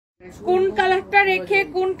কোন কালারটা রেখে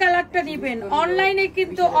কোন কালারটা নিবেন অনলাইনে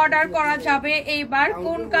কিন্তু অর্ডার করা যাবে। এইবার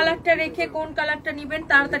কোন কালারটা রেখে কোন কালারটা নিবেন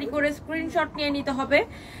তাড়াতাড়ি করে স্ক্রিনশট নিয়ে নিতে হবে।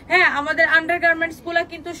 হ্যাঁ, আমাদের আন্ডারগার্মেন্টস গুলা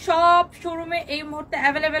কিন্তু সব শোরুমে এই মুহূর্তে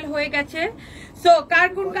অ্যাভেলেবেল হয়ে গেছে। সো কার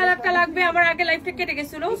কোন কালারটা লাগবে, আমার আগে লাইভটা কেটে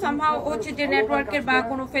গেছিল সামহাও হচ্ছে যে নেটওয়ার্কের বা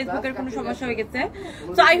কোনো ফেসবুকের কোনো সমস্যা হয়ে গেছে।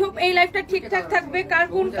 সো আই হোপ এই লাইভটা ঠিকঠাক থাকবে। কার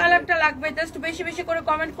কোন কালারটা লাগবে জাস্ট বেশি বেশি করে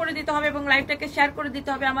কমেন্ট করে দিতে হবে এবং লাইভটাকে শেয়ার করে দিতে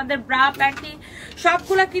হবে। আমাদের ব্রা প্যান্টি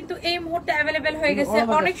সবগুলা কিন্তু এই মুহূর্তে অ্যাভেলেবেল হয়ে গেছে।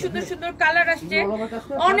 অনেক সুন্দর সুন্দর কালার আসছে,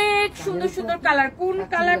 অনেক সুন্দর সুন্দর কালার। কোন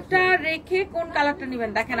কালারটা রেখে কোন কালারটা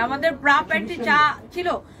নেবেন দেখেন আমাদের ব্রা প্যান্টি যা ছিল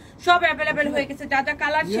সব অ্যাভেলেবেল হয়ে গেছে। যা যা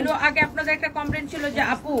কালার ছিল, আগে আপনাদের একটা কমপ্লেন ছিল যে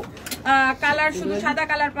আপু কালার শুধু সাদা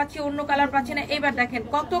কালার পাচ্ছি, অন্য কালার পাচ্ছি না। এইবার দেখেন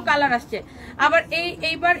কত কালার আসছে। আবার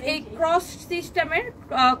এইবার এই ক্রস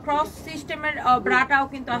সিস্টেমের ব্রাটাও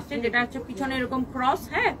কিন্তু আসছে, যেটা হচ্ছে পিছনে এরকম ক্রস,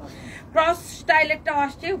 হ্যাঁ ক্রস স্টাইলেরটাও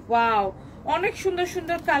আসছে। ওয়াও, অনেক সুন্দর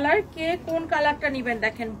সুন্দর কালার। কে কোন কালারটা নেবেন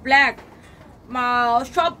দেখেন, ব্ল্যাক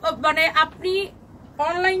সব মানে আপনি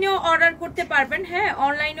অনলাইনেও অর্ডার করতে পারবেন। হ্যাঁ,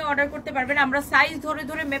 অনলাইনে অর্ডার করতে পারবেন। আমরা সাইজ ধরে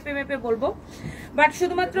ধরে মেপে মেপে বলবো, বাট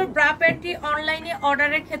শুধুমাত্র ব্রা প্যান্টি অনলাইনে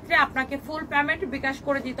অর্ডারের ক্ষেত্রে আপনাকে ফুল পেমেন্ট বিকাশ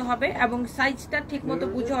করে দিতে হবে এবং সাইজটা ঠিক মতো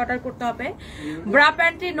বুঝে অর্ডার করতে হবে। Bra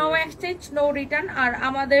panty no exchange no return. আর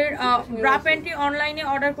আমাদের ব্রা প্যান্টি অনলাইনে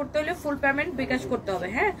অর্ডার করতে হলে ফুল পেমেন্ট বিকাশ করতে হবে।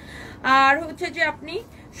 হ্যাঁ, আর হচ্ছে যে আপনি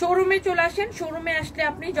শোরুমে চলে আসেন, শোরুমে আসলে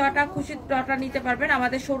আপনি যটা খুশি তটা নিতে পারবেন।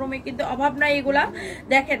 আমাদের শোরুমে কিন্তু অভাব নাই এগুলা।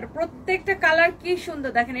 দেখেন প্রত্যেকটা কালার কি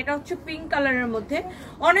সুন্দর, দেখেন এটা হচ্ছে পিঙ্ক কালারের মধ্যে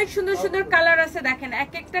অনেক সুন্দর সুন্দর কালার আছে। দেখেন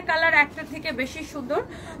এক একটা কালার একটা থেকে বেশি সুন্দর।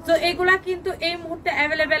 তো এগুলা কিন্তু এই মুহূর্তে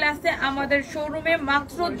অ্যাভেলেবেল আছে আমাদের শোরুমে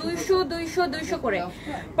মাত্র 200 করে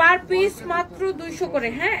পার পিস, মাত্র 200 করে।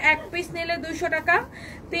 হ্যাঁ, এক পিস নিলে 200 টাকা,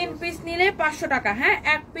 3 পিস নিলে 500 টাকা। হ্যাঁ,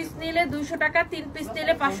 এক পিস নিলে 200 টাকা, 3 পিস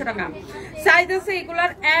নিলে 500 টাকা। সাইজ আছে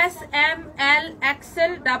এগুলার এস, এম, এল,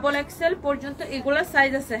 এক্সেল, ডাবল এক্সেল পর্যন্ত এগুলার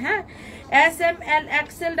সাইজ আছে। হ্যাঁ, এস, এম, এল,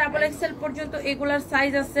 এক্সেল, ডাবল এক্সেল পর্যন্ত এগুলার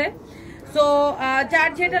সাইজ আছে। সো যার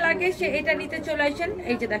যেটা লাগে সে এটা নিতে চলে আসেন।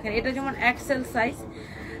 এই যে দেখেন এটা যেমন এক্সেল সাইজ,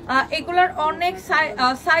 এগুলার অনেক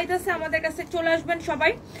সাইজ আছে আমাদের কাছে, চলে আসবেন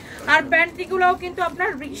সবাই। আর প্যান্টিগুলোও কিন্তু আপনার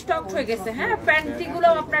রিস্টক হয়ে গেছে। হ্যাঁ,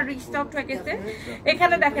 প্যান্টিগুলোও আপনার রিস্টক হয়ে গেছে।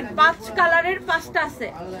 এখানে দেখেন 5 কালারের 5টা আছে।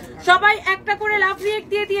 সবাই একটা করে লাভ রিয়েক্ট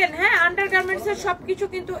দিয়ে দিয়েন। হ্যাঁ, আন্ডারগার্মেন্টস এর সবকিছু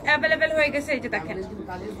কিন্তু অ্যাভেলেবেল হয়ে গেছে। এই যে দেখেন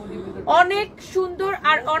অনেক সুন্দর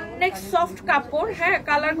আর অনেক সফট কাপড়। হ্যাঁ,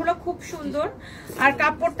 কালারগুলো খুব সুন্দর আর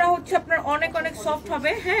কাপড়টা হচ্ছে আপনার অনেক অনেক সফট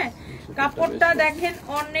হবে। হ্যাঁ, কাপড়টা দেখেন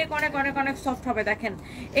অনেক অনেক অনেক অনেক সফট হবে। দেখেন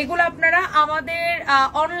এগুলো আপনারা আমাদের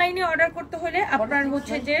অনলাইনে অর্ডার করতে হলে আপনার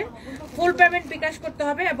হচ্ছে যে ফুল পেমেন্ট বিকাশ করতে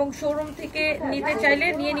হবে এবং শোরুম থেকে নিতে চাইলে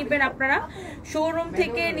নিয়ে নেবেন। আপনারা শোরুম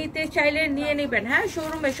থেকে নিতে চাইলে নিয়ে নেবেন। হ্যাঁ,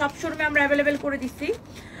 শোরুমে সব শোরুমে আমরা অ্যাভেলেবেল করে দিচ্ছি।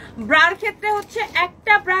 ব্রার ক্ষেত্রে হচ্ছে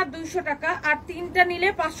একটা ব্রা 200 টাকা আর 3টা নিলে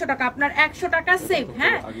 500 টাকা, আপনার 100 টাকা সেভ।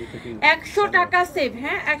 হ্যাঁ, 100 টাকা সেভ।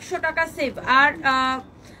 হ্যাঁ, 100 টাকা সেভ। আর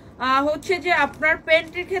হচ্ছে যে আপনার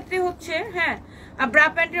প্যান্টের ক্ষেত্রে হচ্ছে, হ্যাঁ ব্রা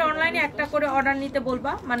প্যান্টের অনলাইনে একটা করে অর্ডার নিতে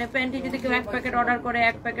বলবা, মানে প্যান্টি যদি কেউ 1 প্যাকেট অর্ডার করে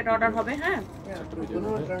 1 প্যাকেট অর্ডার হবে। হ্যাঁ,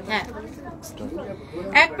 হ্যাঁ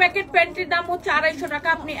 1 প্যাকেট প্যান্টির দাম হচ্ছে 250 টাকা।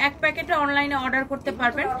 আপনি 1 প্যাকেটে অনলাইনে অর্ডার করতে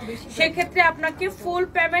পারবেন। সেক্ষেত্রে আপনাকে ফুল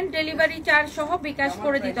পেমেন্ট ডেলিভারি চার্জ সহ বিকাশ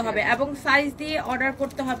করে দিতে হবে এবং সাইজ দিয়ে অর্ডার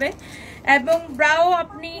করতে হবে। এবং ব্রাও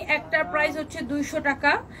আপনি একটা প্রাইস হচ্ছে 200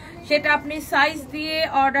 টাকা, সেটা আপনি সাইজ দিয়ে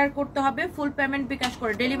অর্ডার করতে হবে ফুল পেমেন্ট বিকাশ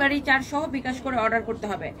করে, ডেলিভারি চার্জ সহ বিকাশ করে অর্ডার করতে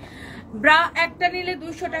হবে। ব্রা একটা নিলে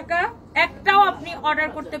 200 টাকা, একটাও আপনি অর্ডার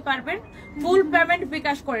করতে পারবেন ফুল পেমেন্ট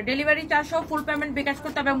বিকাশ করে, ডেলিভারি চার্জ সহ ফুল পেমেন্ট বিকাশ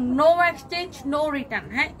করতে হবে এবং নো এক্সচেঞ্জ নো রিটার্ন।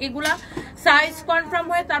 হ্যাঁ, এগুলা সাইজ কনফার্ম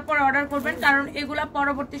হয়ে তারপর অর্ডার করবেন, কারণ এগুলা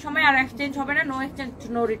পরবর্তী সময় আর এক্সচেঞ্জ হবে না। No exchange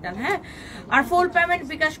no return. হ্যাঁ, আর ফুল পেমেন্ট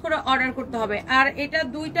বিকাশ করে অর্ডার করতে হবে। আর এটা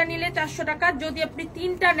 2টা নিলে 400 টাকা, যদি আপনি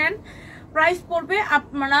 3টা নেন প্রাইস পড়বে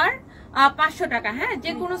আপনার 500 টাকা। হ্যাঁ,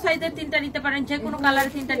 যে কোনো সাইজের 3টা নিতে পারেন, যে কোনো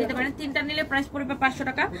কালারের 3টা নিতে পারেন। 3টা নিলে প্রাইস পড়বে 500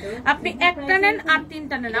 টাকা। আপনি একটা নেন আর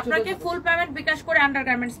 3টা নেন, আপনাকে ফুল পেমেন্ট বিকাশ করে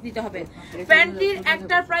আন্ডারগার্মেন্টস দিতে হবে। প্যান্টির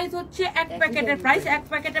একটার প্রাইস হচ্ছে 1 প্যাকেটের প্রাইস, 1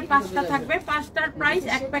 প্যাকেটে 5টা থাকবে, 5টার প্রাইস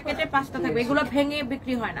 1 প্যাকেটে 5টা থাকবে। এগুলো ভেঙে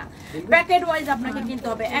বিক্রি হয় না, প্যাকেট ওয়াইজ আপনাকে কিনতে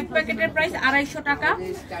হবে। 1 প্যাকেটের প্রাইস 250 টাকা,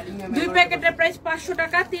 2 প্যাকেটের প্রাইস 500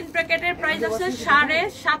 টাকা, 3 প্যাকেটের প্রাইস আছে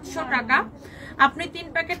 750 টাকা। আপনি 3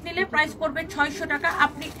 প্যাকেট নিলে প্রাইস পড়বে 600 টাকা।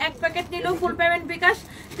 আপনি 1 প্যাকেট নিলেও ফুল পেমেন্ট বিকাশ,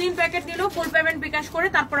 3 প্যাকেট নিলেও ফুল পেমেন্ট বিকাশ করে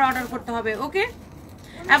তারপরে অর্ডার করতে হবে। ওকে,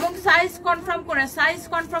 এবং সাইজ কনফার্ম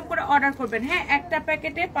করে অর্ডার করবেন। হ্যাঁ, একটা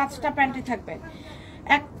প্যাকেটে 5টা প্যান্টি থাকবে,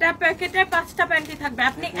 একটা প্যাকেটে 5টা প্যান্টি থাকবে।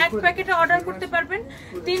 আপনি 1 প্যাকেটে অর্ডার করতে পারবেন,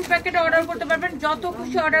 3 প্যাকেটে অর্ডার করতে পারবেন, যত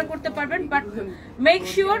খুশি অর্ডার করতে পারবেন, বাট মেক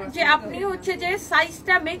শিওর যে আপনি হচ্ছে যে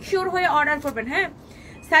সাইজটা মেক শিওর হয়ে অর্ডার করবেন। হ্যাঁ,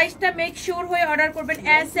 সাইজটা মেক শিওর হয়ে অর্ডার করবেন।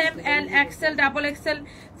 S M L XL double XL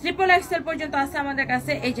triple Excel পর্যন্ত আছে আমাদের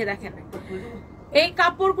কাছে। এই যে দেখেন এই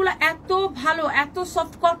কাপড়গুলো এত ভালো, এত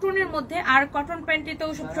সফট কটনের মধ্যে। আর কটন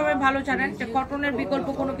প্যান্টিতেও সবসময় ভালো জানেন যে কটনের বিকল্প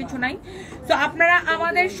কোনো কিছু নাই। তো আপনারা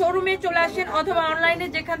আমাদের শোরুমে চলে আসেন অথবা অনলাইনে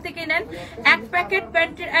যেখান থেকে নেন। এক প্যাকেট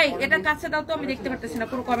প্যান্টের এটা কাছে দাও তো, আমি দেখতে পারতেছি না,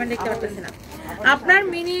 কোনো কমেন্ট দেখতে পারতেছি না। আপনার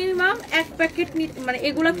মিনিমাম এক প্যাকেট মানে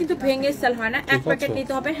এগুলো কিন্তু ভেঙে সেল হয় না, এক প্যাকেট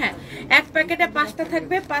নিতে হবে। হ্যাঁ, এক প্যাকেটে 5টা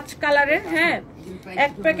থাকবে 5 কালারের। হ্যাঁ,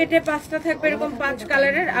 এক প্যাকেটে 5টা থাকবে এরকম 5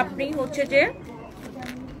 কালারের। আপনি হচ্ছে যে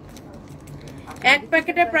এক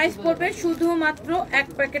প্যাকেটের প্রাইস পড়বে শুধুমাত্র, এক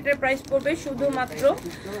প্যাকেটের প্রাইস পড়বে শুধুমাত্র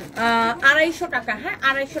 250 টাকা। হ্যাঁ,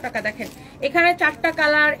 250 টাকা। দেখেন এখানে 4টা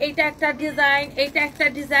কালার, এইটা একটা ডিজাইন, এইটা একটা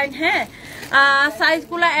ডিজাইন। হ্যাঁ,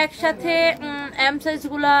 সাইজগুলা একসাথে, এম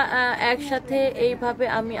সাইজগুলা একসাথে এইভাবে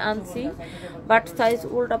আমি আনছি, বাট সাইজ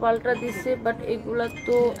উল্টা পাল্টা দিচ্ছে। বাট এগুলা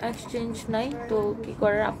তো এক্সচেঞ্জ নাই, তো কি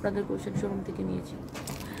করার, আপনাদের কোশ্চেন শোরুম থেকে নিয়েছি।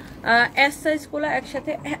 এস সাইজগুলো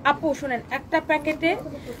একসাথে। আপু শুনেন, একটা প্যাকেটে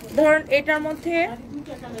ধরুন এটার মধ্যে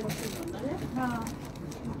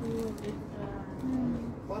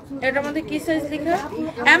কি সাইজ লেখা,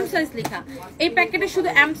 এম সাইজ লেখা। এই প্যাকেটে শুধু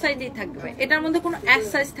এম সাইজই থাকবে, এটার মধ্যে কোনো এস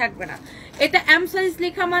সাইজ থাকবে না। এটা এম সাইজ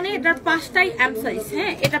লেখা মানে এটার 5টাই এম সাইজ।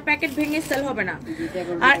 হ্যাঁ, এটা প্যাকেট ভেঙে সেল হবে না।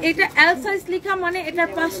 আর এটা এল সাইজ লেখা মানে এটার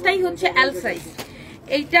 5টাই হচ্ছে এল সাইজ।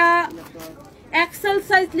 এইটা এক্সেল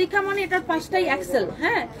সাইজ লেখা মানে এটার 5টাই এক্সেল।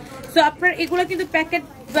 হ্যাঁ, সো আপনার এগুলো কিন্তু প্যাকেট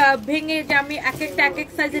ভেঙে যে আমি এক একটা এক এক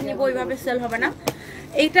সাইজে নিব ওইভাবে সেল হবে না।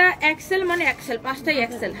 এইটা এক্সেল মানে এক্সেল, 5টাই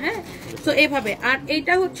এক্সেল। হ্যাঁ, সো এইভাবে। আর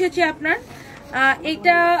এইটা হচ্ছে যে আপনার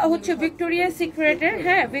এইটা হচ্ছে ভিক্টোরিয়া সিক্রেটের।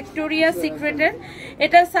 হ্যাঁ, ভিক্টোরিয়া সিক্রেটের।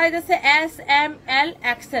 এটার সাইজ আছে এস এম এল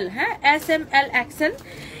এক্সেল। হ্যাঁ, এস এম এল এক্সেল।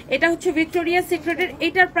 এটা হচ্ছে ভিক্টোরিয়া সিক্রেটের।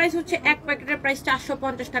 এটার প্রাইস হচ্ছে এক প্যাকেটের প্রাইস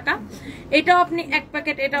 450 টাকা। এটাও আপনি এক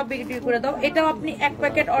প্যাকেট, এটাও বিক্রি করে দাও, এটাও আপনি এক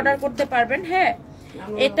প্যাকেট অর্ডার করতে পারবেন। হ্যাঁ,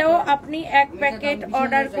 এটাও আপনি এক প্যাকেট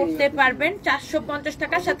অর্ডার করতে পারবেন 450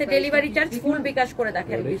 টাকার সাথে ডেলিভারি চার্জ ফুল বিকাশ করে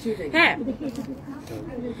দেখেন। হ্যাঁ,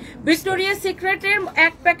 ভিক্টোরিয়া সিক্রেটের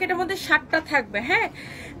এক প্যাকেটের মধ্যে 7টা থাকবে। হ্যাঁ,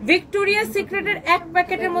 ভিক্টোরিয়া সিক্রেটের এক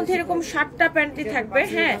প্যাকেটের মধ্যে এরকম 7টা প্যান্টি থাকবে।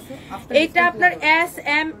 হ্যাঁ, এইটা আপনার এস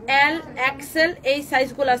এম এল এক্সেল এই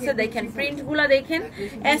সাইজগুলো আছে। দেখেন প্রিন্টগুলো দেখেন,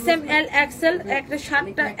 এস এম এল এক্সেল একটা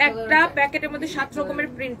 7টা, একটা প্যাকেটের মধ্যে 7 রকমের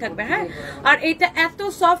প্রিন্ট থাকবে। হ্যাঁ, আর এটা এত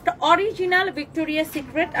সফট, অরিজিনাল ভিক্টোরিয়া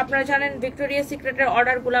সিক্রেট। আপনারা জানেন ভিক্টোরিয়া সিক্রেটের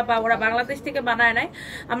অর্ডারগুলো বা ওরা বাংলাদেশ থেকে বানায় নাই,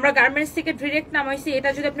 আমরা গার্মেন্টস থেকে ডিরেক্ট নামাইছি। এটা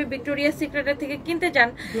যদি আপনি ভিক্টোরিয়া সিক্রেটের থেকে কিনতে যান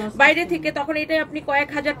বাইরে থেকে, তখন এটাই আপনি কয়েক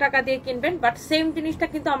হাজার টাকা দিয়ে কিনবেন। বাট সেম জিনিসটা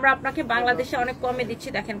কিন্তু আমরা আপনাকে বাংলাদেশে অনেক কমে দিচ্ছি।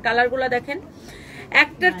 দেখেন কালারগুলো দেখেন,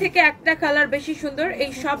 একটার থেকে একটা কালার বেশি সুন্দর।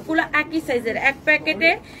 এই সবগুলো একই সাইজের। এক প্যাকেটে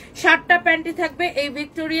 7টা প্যান্টি থাকবে এই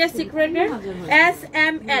Victoria সিক্রেটের S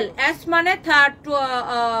M L. S মানে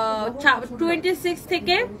 26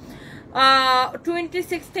 থেকে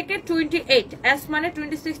 28। এস মানে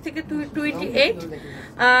 26 থেকে 28।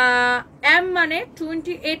 এম মানে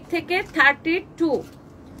 28 থেকে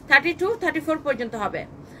 34 পর্যন্ত হবে।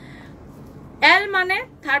 এল মানে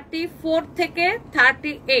 34 থেকে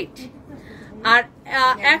 38। আর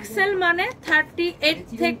এক্সেল মানে 38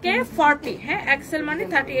 থেকে 40। হ্যাঁ, এক্সেল মানে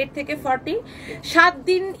 38 থেকে 40। 7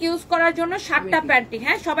 দিন ইউজ করার জন্য 7টা প্যান্টি।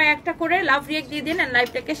 হ্যাঁ, সবাই একটা করে লাভ রিয়েক্ট দিয়ে দিন আর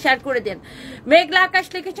লাইভটাকে শেয়ার করে দিন। মেঘলা আকাশ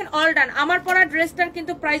লিখেছেন অল ডান। আমার পরা ড্রেসটার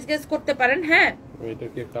কিন্তু প্রাইস গেস করতে পারেন। হ্যাঁ, এটা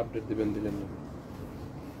কি একটা আপডেট দিবেন, দিলেন না?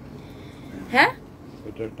 হ্যাঁ,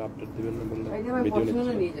 এটা একটা আপডেট দিবেন না বললেন ভিডিও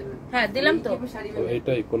নিয়ে যাবেন। হ্যাঁ দিলাম তো।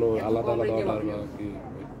 এইটাই কোনো আলাদা আলাদা অর্ডার না কি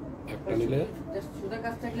একটা নিলে?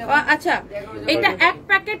 আচ্ছা, এটা এক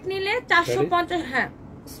প্যাকেট নিলে 450। হ্যাঁ,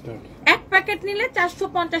 এক প্যাকেট নিলে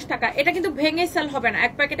 450 টাকা। এটা কিন্তু ভেঙে সেল হবে না।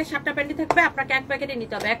 এক প্যাকেটে 7টা প্যান্টি থাকবে, আপনাকে এক প্যাকেটে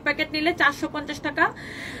নিতে হবে। এক প্যাকেট নিলে 450 টাকা।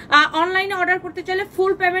 অনলাইনে অর্ডার করতে চাইলে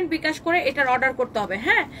ফুল পেমেন্ট বিকাশ করে এটার অর্ডার করতে হবে।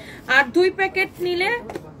 হ্যাঁ, আর 2 প্যাকেট নিলে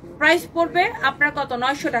প্রাইস পড়বে আপনার কত,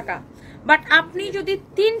 900 টাকা। বাট আপনি যদি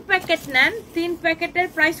 3 প্যাকেট নেন, 3 প্যাকেটের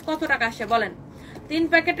প্রাইস কত টাকা আসে বলেন? 3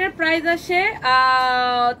 প্যাকেটের প্রাইস আসে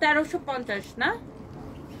 1350 না?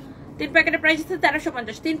 3 প্যাকেটের প্রাইস আছে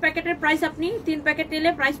 1350। 3 প্যাকেটের প্রাইস, আপনি 3 প্যাকেট নিলে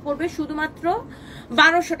প্রাইস পড়বে শুধুমাত্র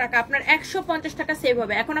 1200 টাকা। আপনার 150 টাকা সেভ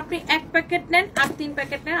হবে। এখন আপনি এক প্যাকেট নেন আর 3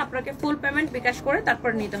 প্যাকেট নেন, আপনাকে ফুল পেমেন্ট বিকাশ করে তারপর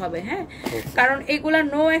নিতে হবে। হ্যাঁ, কারণ এগুলা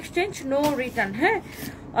নো এক্সচেঞ্জ, নো রিটার্ন। হ্যাঁ,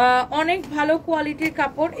 অনেক ভালো কোয়ালিটির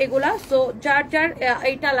কাপড় এগুলা। সো যার যার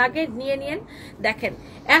এইটা লাগে নিয়ে নিন। দেখেন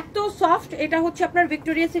এত সফট। এটা হচ্ছে আপনার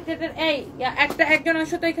ভিক্টোরিয়া সিক্রেটের। এই একজন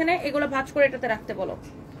আসো তো এখানে, এগুলো ভাঁজ করে এটাতে রাখতে বলো।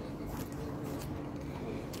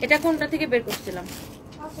 এটা কোনটা থেকে বের করছিলাম?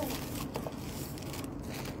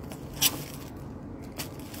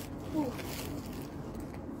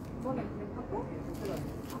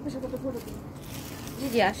 জি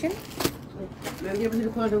জি আসেন।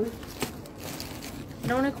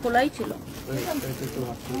 এটা অনেক খোলাই ছিল।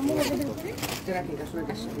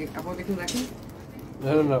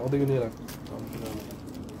 না ওদিকে নিয়ে রাখ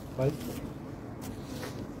ভাই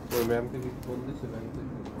ওই ম্যামকে কি ফোন দিছে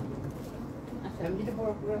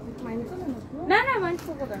না না মাইন্ড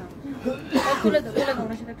করবো কেন, তুলে দাও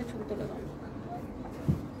না, সেটা একটা ছবি তুলে দাও।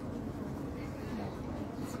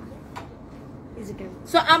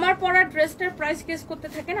 সো আমার পরা ড্রেসটার প্রাইস গেস করতে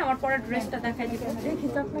থাকেন, আমার পরা ড্রেসটা দেখাই দিব।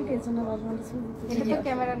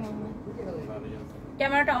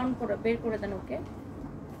 ক্যামেরাটা অন করে বের করে দেন ওকে,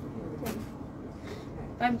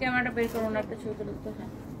 আমি ক্যামেরাটা বের করো না, একটা ছবি তুলে দিতে।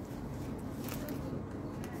 হ্যাঁ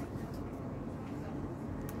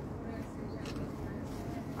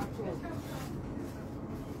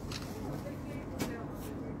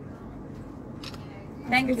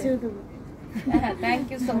thank you, thank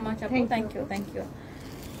you so much আপু, থ্যাংক ইউ।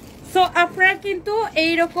 সো আপনারা কিন্তু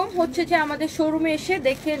এইরকম হচ্ছে যে আমাদের শোরুমে এসে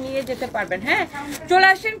দেখে নিয়ে যেতে পারবেন। হ্যাঁ চলে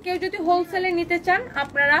আসেন, কেউ যদি হোলসেলে নিতে চান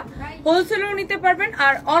আপনারা হোলসেলেও নিতে পারবেন,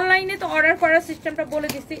 আর অনলাইনে তো অর্ডার করার সিস্টেমটা বলে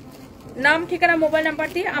দিচ্ছি, নাম ঠিকানা মোবাইল নাম্বার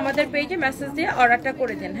দিয়ে আমাদের পেজে মেসেজ দিয়ে অর্ডারটা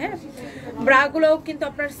করে দেন। হ্যাঁ ব্রাগুলোও কিন্তু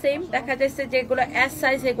আপনার সেম দেখা যাচ্ছে, যেগুলো এস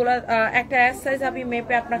সাইজ, এগুলো একটা এস সাইজ আমি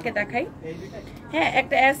মেপে আপনাকে দেখাই। হ্যাঁ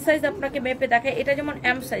একটা এস সাইজ আপনাকে মেপে দেখাই, এটা যেমন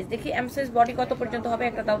এম সাইজ, দেখি এম সাইজ বডি কত পর্যন্ত হবে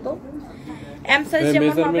একটা দাও তো। এম সাইজ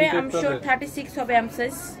যেমন হবে আই এম শিওর 36 হবে এম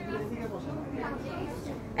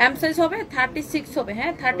সাইজ হবে 36 হবে।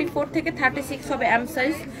 হ্যাঁ 34 থেকে 36 হবে এম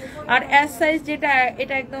সাইজ। আর এস সাইজ যেটা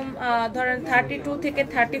এটা একদম ধরেন 32 থেকে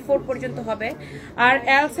 34 পর্যন্ত হবে। আর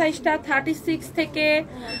এল সাইজটা 36 থেকে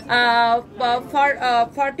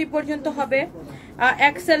 40 পর্যন্ত হবে।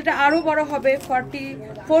 এক্সেলটা আরো বড় হবে,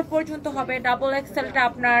 44 পর্যন্ত হবে। ডাবল এক্সেলটা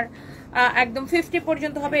আপনার একদম 50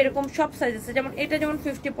 পর্যন্ত হবে। এরকম সব সাইজ আছে, যেমন এটা যেমন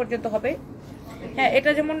 50 পর্যন্ত হবে। হ্যাঁ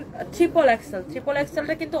এটা যেমন ট্রিপল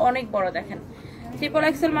এক্সেলটা কিন্তু অনেক বড়, দেখেন ট্রিপল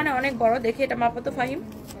এক্সেল মানে অনেক বড়। দেখে এটা মাপা তো ফাহিম।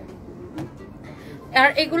 আর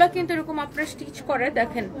এগুলা কিন্তু এরকম আপনারা স্টিচ করে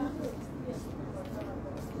দেখেন,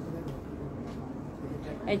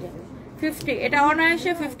 এই যে 50, এটা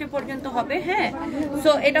অনায়াসে 50 পর্যন্ত হবে। হ্যাঁ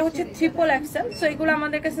সো এটা হচ্ছে ট্রিপল এক্সেল। সো এগুলো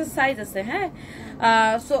আমাদের কাছে সাইজ আছে। হ্যাঁ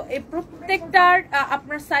সো এই প্রত্যেকটার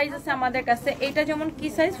আপনার সাইজ আছে আমাদের কাছে। এটা যেমন কি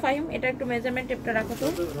সাইজ ফাহিম, এটা একটু মেজারমেন্ট টেপটা রাখো তো,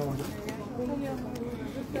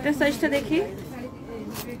 এটা সাইজটা দেখি।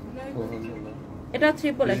 এটা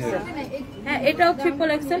ট্রিপল এক্সেল। হ্যাঁ এটাও ট্রিপল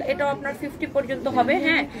এক্সেল, এটাও আপনার 50 পর্যন্ত হবে।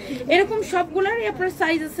 হ্যাঁ এরকম সবগুলোরই আপনার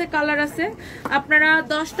সাইজ আছে, কালার আছে। আপনারা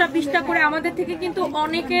 10টা 20টা করে আমাদের থেকে কিন্তু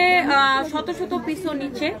অনেকে শত পিসও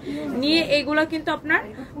নিচ্ছে, নিয়ে এগুলো কিন্তু আপনার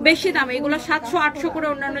বেশি দাম, এগুলো 700-800 করে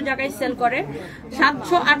অন্যান্য জায়গায় সেল করে,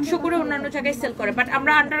 700-800 করে অন্যান্য জায়গায় সেল করে। বাট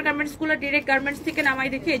আমরা আন্ডার গার্মেন্টস গুলো ডিরেক্ট গার্মেন্টস থেকে নামাই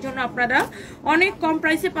দেখি, এই জন্য আপনারা অনেক কম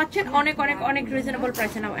প্রাইসে পাচ্ছেন, অনেক রিজনেবল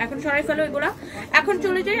প্রাইসে নাও। এখন সরাই ফেলো এগুলা। এখন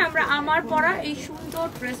চলে যাই আমরা আমার পরা এই সুন্দর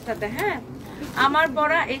ড্রেসটাতে। হ্যাঁ আমার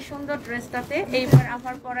পরা এই সুন্দর ড্রেসটাতে, এইবার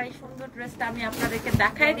আমার পরা এই সুন্দর ড্রেসটা আমি আপনাদেরকে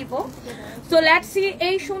দেখাই দিব। সো লেটস সি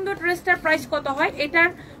এই সুন্দর ড্রেসটার প্রাইস কত হয়। এটার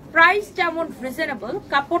প্রাইস যেমন রিজনেবল,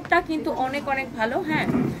 কাপড়টা কিন্তু অনেক ভালো। হ্যাঁ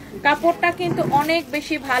কাপড়টা কিন্তু অনেক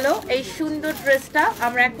বেশি ভালো। এই সুন্দর ড্রেসটা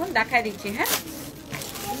আমরা এখন দেখাই দিচ্ছি। হ্যাঁ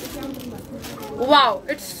wow,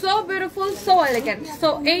 it's so beautiful, so elegant. So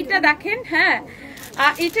এইটা দেখেন। হ্যাঁ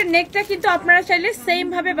এটার নেকটা কিন্তু আপনারা চাইলে সেম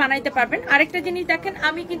ভাবে বানাইতে পারবেন। আরেকটা জিনিস দেখেন,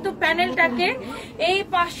 আমি কিন্তু প্যানেলটাকে এই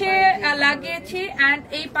পাশে লাগিয়েছি এন্ড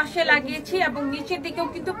এই পাশে লাগিয়েছি এবং নিচের দিকেও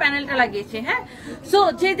কিন্তু প্যানেলটা লাগিয়েছি। হ্যাঁ সো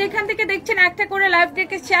যে যেখান থেকে দেখছেন একটা করে লাইভ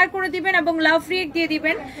ডেকে শেয়ার করে দিবেন এবং লাভ রিয়েক্ট দিয়ে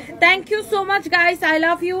দিবেন। Thank you so much guys, I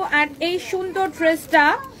love you. And এই সুন্দর ড্রেসটা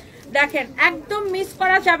দেখেন একদম মিস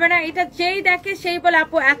করা যাবে না। এটা যেই দেখে সেই বলে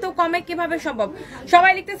আপু এত কমে কিভাবে সম্ভব।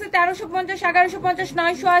 সবাই লিখতেছে 1350, 1150,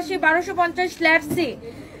 980, 1250।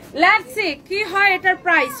 লেটস সি কি হয় এটার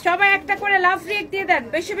প্রাইস। সবাই একটা করে লাভ রিয়েক্ট দিয়ে দেন,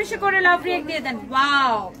 বেশি করে লাভ রিয়েক্ট দিয়ে দেন।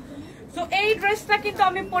 ওয়াও, সো এই ড্রেসটা কিন্তু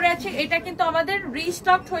আমি পরে আছি, এটা কিন্তু আমাদের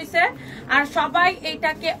রিস্টক হয়েছে আর সবাই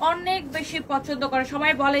এটাকে অনেক বেশি পছন্দ করে।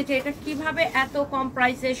 সবাই বলে যে এটা কিভাবে এত কম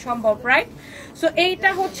প্রাইসে সম্ভব, রাইট? সো এইটা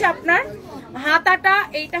হচ্ছে আপনার হাতাটা,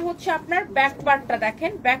 এইটা হচ্ছে আপনার ব্যাক পার্টটা।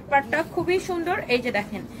 দেখেন ব্যাক পার্টটা খুবই সুন্দর। এই যে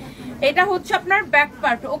দেখেন এটা হচ্ছে আপনার ব্যাক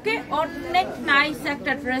পার্ট। ওকে, অনেক নাইস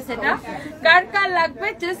একটা ড্রেস। এটা কার কার লাগবে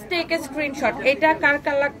জাস্ট টেক এ স্ক্রিনশট। এটা কার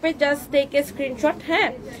কার লাগবে জাস্ট টেক এ স্ক্রিনশট। হ্যাঁ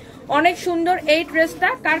অনেক সুন্দর এই ড্রেসটা,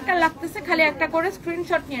 কার কার লাগতেছে খালি একটা করে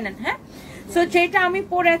স্ক্রিনশট নিয়ে নেন। হ্যাঁ সো যেটা আমি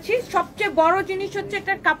পরেছি সবচেয়ে বড় জিনিস হচ্ছে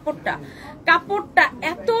এটার কাপড়টা। কাপড়টা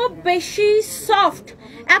এত বেশি সফট,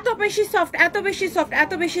 এত বেশি সফট, এত বেশি সফট,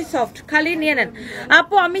 এত বেশি সফট, খালি নিয়ে নেন।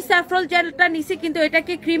 আপু আমি স্যাফরন জেলটা নিছি, কিন্তু এটা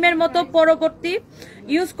কি ক্রিমের মতো পরবর্তী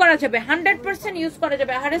ইউজ করা যাবে? 100% ইউজ করা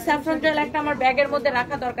যাবে। আরে স্যাফরন জেল একটা আমার ব্যাগের মধ্যে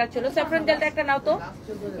রাখা দরকার ছিল। স্যাফরন জেলটা একটা নাও তো।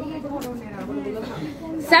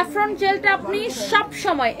 স্যাফরন জেলটা আপনি সব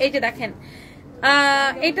সময়, এই যে দেখেন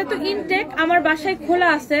এটা তো ইনটেক আমার বাসায় খোলা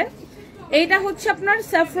আছে। এইটা হচ্ছে আপনার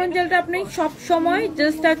স্যাফরন জেলটা আপনি সব সময়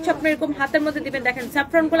জাস্ট হচ্ছে আপনি এরকম হাতের মধ্যে দিবেন। দেখেন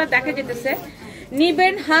স্যাফরন গুলা দেখা যেতেছে,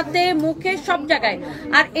 নিবেন হাতে মুখে সব জায়গায়।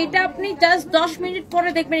 আর এটা আপনি জাস্ট 10 মিনিট পরে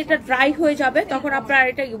দেখবেন এটা ড্রাই হয়ে যাবে, তখন আপনার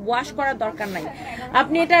এটা ওয়াশ করার দরকার নাই।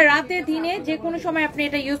 আপনি এটা রাতে দিনে যে কোনো সময় আপনি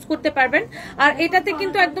এটা ইউজ করতে পারবেন। আর এটাতে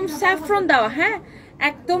কিন্তু একদম স্যাফরন দেওয়া, হ্যাঁ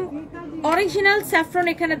একদম অরিজিনাল স্যাফরন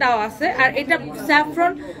এখানে দেওয়া আছে। আর এটা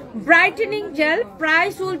saffron brightening jail,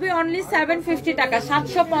 price will be only 750 টাকা,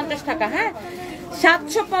 750 টাকা। হ্যাঁ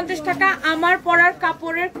 750 টাকা। আমার পরার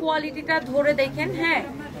কাপড়ের কোয়ালিটিটা ধরে দেখেন, হ্যাঁ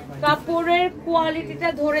কাপড়ের কোয়ালিটিটা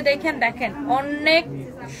ধরে দেখেন, দেখেন অনেক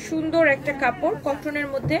সুন্দর একটা কাপড় কটনের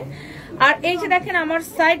মধ্যে। আর এই যে দেখেন আমার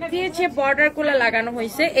সাইড দিয়ে যে বর্ডার গুলো লাগানো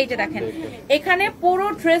হয়েছে, এই যে দেখেন এখানে পুরো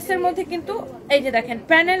ড্রেসের মধ্যে কিন্তু এই যে দেখেন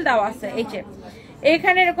প্যানেল দেওয়া আছে। এই যে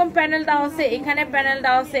এখানে এরকম প্যানেল দেওয়া আছে, এখানে প্যানেল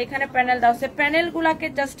দেওয়া আছে, এখানে প্যানেল দেওয়া আছে। প্যানেল গুলাকে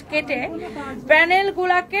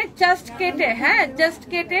জাস্ট কেটে, হ্যাঁ জাস্ট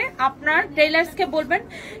কেটে আপনার টেইলার্স কে বলবেন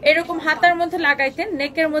এরকম হাতার মধ্যে লাগাইতে,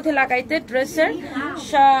 নেকের মধ্যে লাগাইতে, ড্রেসের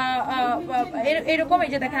এরকম।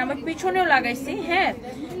 এই যে দেখেন আমি পিছনেও লাগাইছি, হ্যাঁ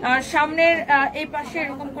সামনের এই পাশে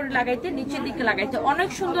এরকম করে লাগাইতে, নিচের দিকে লাগাইতে, অনেক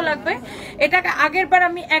সুন্দর লাগবে। এটাকে আগের বার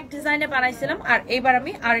আমি এক ডিজাইনে বানাইছিলাম, আর এইবার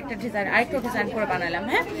আমি আরেকটা ডিজাইন করে বানালাম।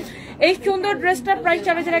 হ্যাঁ এই সুন্দর ড্রেসটার প্রাইস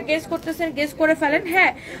যারা গেস করতেছেন গেস করে ফেলেন।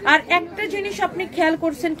 হ্যাঁ আর একটা জিনিস আপনি খেয়াল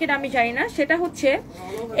করছেন কিনা আমি জানি না, সেটা হচ্ছে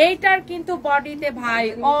এইটার কিন্তু বডিতে ভাই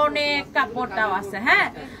অনেক কাপড় দেওয়া আছে। হ্যাঁ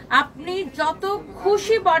আপনি যত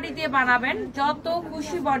খুশি বডি দিয়ে বানাবেন, যত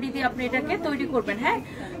খুশি বডি দিয়ে আপনি এটাকে তৈরি করবেন, হ্যাঁ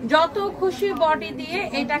যত খুশি বডি দিয়ে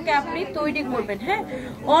এটাকে আপনি তৈরি করবেন। হ্যাঁ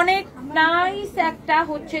অনেক নাইস একটা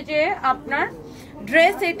হচ্ছে যে আপনার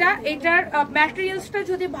ড্রেস। এটার ম্যাটেরিয়ালসটা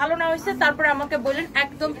যদি ভালো না হয়েছে তারপরে আমাকে বলেন,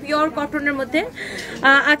 একদম পিওর কটনের মধ্যে।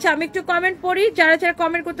 আচ্ছা আমি একটু কমেন্ট পড়ি, যারা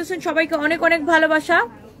কমেন্ট করতেছেন সবাইকে অনেক অনেক ভালোবাসা।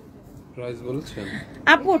 প্রাইস বলছেন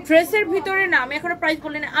আপু ড্রেসের ভিতরে না, আমি এখনো প্রাইস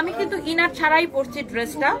বলি না, আমি কিন্তু ইনার ছাড়াই পরছি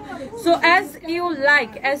ড্রেসটা। So as you like,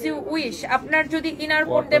 as you wish, আপনার যদি ইনার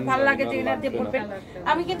পরতে ভালো লাগে যে ইনার দিয়ে পরবেন,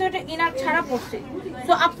 আমি কিন্তু এটা ইনার ছাড়া পরছি।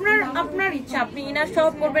 সো আপনার ইচ্ছা, আপনি ইনার সহ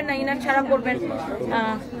পরবেন না ইনার ছাড়া পরবেন,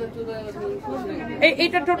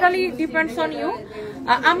 এটা টোটালি ডিপেন্ডস অন ইউ।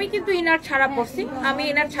 আমি কিন্তু ইনার ছাড়া পরছি, আমি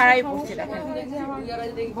ইনার ছাড়াই পরছি। দেখেন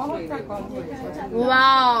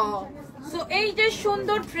ওয়াও। সো এই যে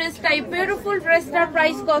সুন্দর ড্রেসটা, এই বিউটিফুল ড্রেসটার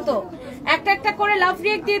প্রাইস কত? একটা একটা করে লাভ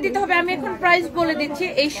রিয়েক্ট দিয়ে দিতে হবে। আমি এখন প্রাইস বলে দিচ্ছি।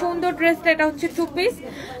 এই সুন্দর ড্রেসটা এটা হচ্ছে 2 পিস।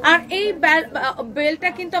 আর এই বেলটা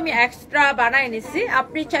কিন্তু আমি এক্সট্রা বানায় নিছি,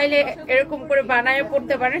 আপনি চাইলে এরকম করে বানায়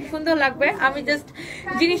পড়তে পারেন, সুন্দর লাগবে। আমি জাস্ট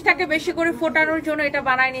জিনিসটাকে বেশি করে ফোটানোর জন্য এটা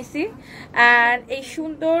বানায় নিছি। অ্যান্ড এই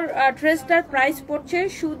সুন্দর ড্রেসটার প্রাইস পড়ছে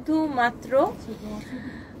শুধুমাত্র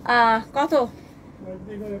কত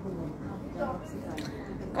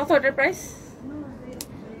এটার প্রাইস?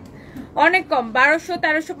 অনেক কম, 1200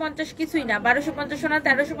 1350 কিছুই না, 1250 না,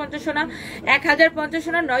 1350 না, 1050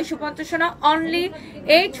 না, 950 না, অনলি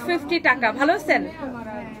 850 টাকা। ভালো আছেন?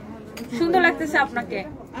 সুন্দর লাগতেছে আপনাকে?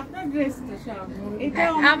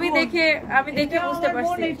 আমি দেখে বুঝতে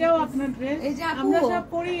পারছি এটাও আপনার ড্রেস। এই যে আমরা সব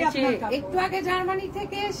পরি আপনার কাপড়। একটু আগে জার্মানি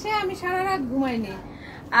থেকে এসে আমি সারা রাত ঘুমাইনি।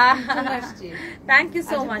 Thank you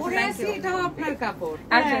so much. Thank you. এটাও আপনার কাপড়।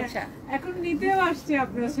 আচ্ছা আচ্ছা, এখন নিতেও আসছে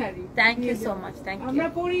আপনার sari. Thank you so much. Thank you, আমরা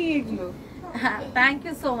পরি এগুলো। Thank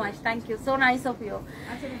you so much, thank you, so nice of you.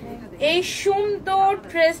 এই সুন্দর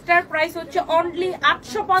ড্রেসটার প্রাইস হচ্ছে অনলি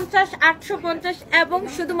 850 এবং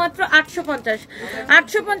শুধুমাত্র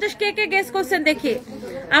 850। কে কে গেস করছেন দেখি?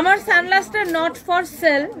 আমার সানগ্লাসটা নট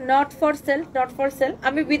ফর সেল।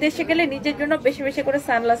 আমি বিদেশে গেলে নিজের জন্য বেশি বেশি করে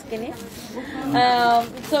সানগ্লাস কিনি।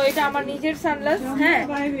 তো এটা আমার নিজের সানগ্লাস, হ্যাঁ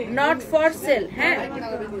নট ফর সেল। হ্যাঁ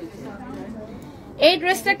এই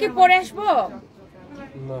ড্রেসটা কি পরে আসবো?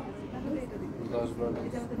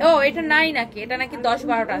 ও এটা নাই নাকি? এটা নাকি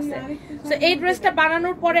 10-12টা আছে। তো এই ড্রেসটা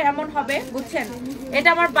বানানোর পরে এমন হবে, বুঝছেন? এটা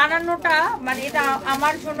আমার বানানোটা, মানে এটা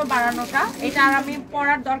আমার জন্য বানানোটা, এটা আর আমি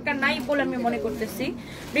পরার দরকার নাই বলে আমি মনে করতেছি।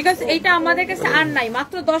 বিকজ এইটা আমাদের কাছে আর নাই,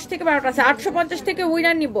 মাত্র 10 থেকে 12টা আছে। 850 থেকে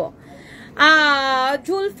উইনার নিব,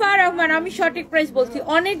 জুলফা রহমান, আমি সঠিক প্রাইস বলছি।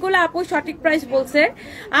 অনেকগুলো আপু সঠিক প্রাইস বলছে,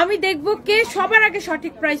 আমি দেখবো কে সবার আগে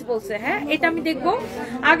সঠিক প্রাইস বলছে। হ্যাঁ, এটা আমি দেখবো।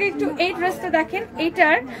 আগে একটু এই ড্রেসটা দেখেন।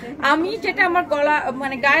 এটার আমি যেটা আমার গলা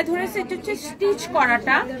মানে গায়ে ধরেছে এটা হচ্ছে স্টিচ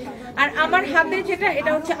করাটা, আর আমার হাতে যেটা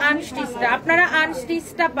এটা হচ্ছে আনস্টিচটা। আপনারা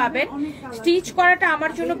আনস্টিচটা পাবেন, স্টিচ করাটা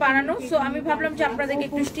আমার জন্য বানানো। সো আমি ভাবলাম যে আপনাদেরকে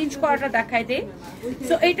একটু স্টিচ করাটা দেখাই দেই।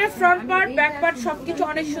 সো এইটার ফ্রন্ট পার্ট, ব্যাক পার্ট সবকিছু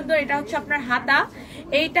অনেক সুন্দর। এটা হচ্ছে আপনার হাতা,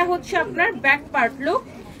 এইটা হচ্ছে আপনার ব্যাক পার্ট লুক,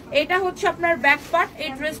 এটা হচ্ছে আপনার ব্যাক পার্ট। এই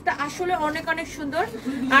ড্রেসটা আসলে অনেক অনেক সুন্দর।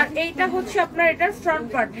 আর এইটা হচ্ছে আপনার এটার ফ্রন্ট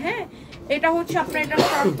পার্ট। হ্যাঁ, এটা হচ্ছে আপনার এটার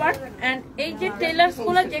ফ্রন্ট পার্ট। এন্ড এই যে টেলার্স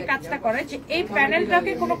গুলো যে কাজটা করে যে এই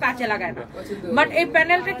প্যানেলটাকে কোনো কাজে লাগায় না, বাট এই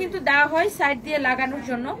প্যানেলটা কিন্তু দেওয়া হয় সাইড দিয়ে লাগানোর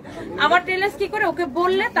জন্য। আমার টেলার্স কি করে, ওকে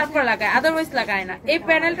বললে তারপর লাগায়, আদারওয়াইজ লাগায় না। এই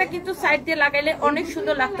প্যানেলটা কিন্তু সাইড দিয়ে লাগাইলে অনেক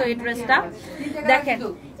সুন্দর লাগতো এই ড্রেসটা। দেখেন,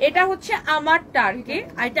 এটা হচ্ছে আমার টার্গেট,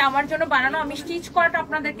 এটা আমার জন্য বানানো। আমি স্টিচ করাটা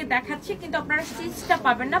আপনাদেরকে দেখাচ্ছি, কিন্তু আপনারা স্টিচটা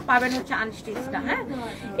পাবেন না, পাবেন হচ্ছে আনস্টিচটা। হ্যাঁ,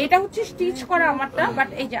 এটা হচ্ছে স্টিচ করা আমারটা, বাট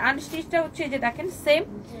এই যে আনস্টিচটা হচ্ছে এই যে দেখেন সেম।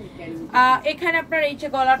 এখানে আপনার এই যে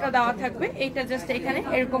গলাটা দেওয়া থাকবে, এইটা জাস্ট এখানে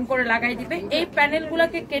এরকম করে লাগাই দিবে। এই প্যানেল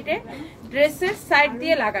গুলাকে কেটে ড্রেসের সাইড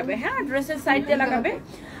দিয়ে লাগাবে। হ্যাঁ, ড্রেসের সাইড দিয়ে লাগাবে।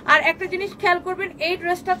 আর একটা জিনিস খেয়াল করবেন, এই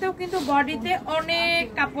ড্রেসটাতেও কিন্তু বডিতে অনেক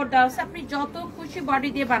কাপড় দেওয়া আছে, আপনি যত খুশি বডি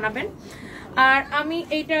দিয়ে বানাবেন। আর আমি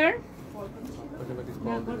এইটার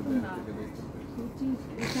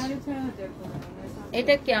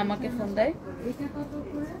এটা কে আমাকে ফোন দেয়,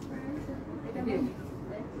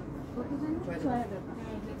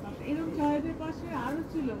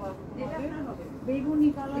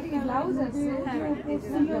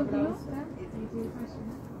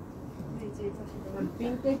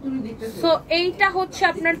 সো এইটা হচ্ছে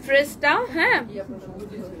আপনার ড্রেসটা। হ্যাঁ,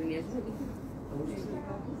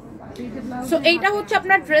 সো এইটা হচ্ছে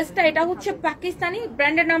আপনার ড্রেসটা। এটা হচ্ছে পাকিস্তানি,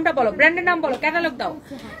 ব্র্যান্ডের নামটা বলো, ব্র্যান্ডের নাম বলো, ক্যাটালগ দাও।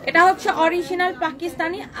 এটা হচ্ছে অরিজিনাল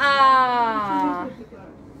পাকিস্তানি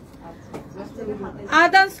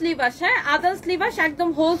আদান স্লিভাস। হ্যাঁ, আদান স্লিভাস একদম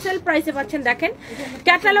হোলসেল প্রাইসে পাচ্ছেন। দেখেন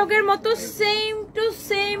ক্যাটালগের মতো same to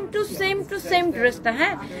same to same to same ড্রেসটা।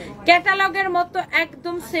 হ্যাঁ, ক্যাটালগের মতো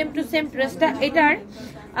একদম সেম টু সেম ড্রেসটা। এটার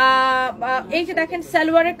এই যে দেখেন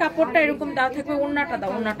সালোয়ারের কাপড়টা এরকম দেওয়া থাকবে। ওন্নাটা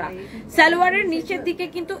দাও, ওন্নাটা সালোয়ারের নিচের দিকে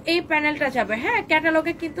কিন্তু এই প্যানেলটা যাবে। হ্যাঁ,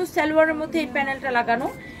 ক্যাটালগে কিন্তু সালোয়ারের মধ্যে এই প্যানেলটা লাগানো।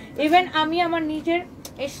 ইভেন আমি আমার নিজের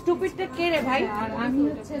স্টুপিডটা কে রে ভাই, আর আমি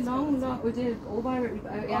হচ্ছে লং ওই যে ওভার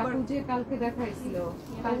আপু যে কালকে দেখাইছিল,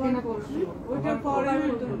 কালকে না পরশু, ওইটা পরে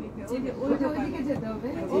ওইটা ওইদিকে যেতে হবে।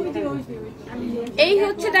 এই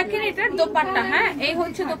হচ্ছে দেখেন এটার দোপাট্টা। হ্যাঁ, এই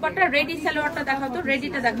হচ্ছে দোপাট্টা। রেডি সালোয়ারটা দেখাও তো,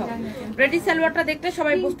 রেডিটা দেখাও। রেডি সালোয়ারটা দেখতে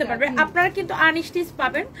সবাই বুঝতে পারবে। আপনারা কিন্তু আনস্টিচ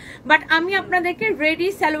পাবেন, বাট আমি আপনাদেরকে রেডি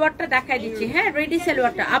সালোয়ারটা দেখাই দিচ্ছি। হ্যাঁ, রেডি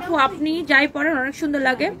সালোয়ারটা আপু আপনি যাই পরেন অনেক সুন্দর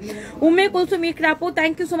লাগে। উমে কুলসুম ইকরা আপু,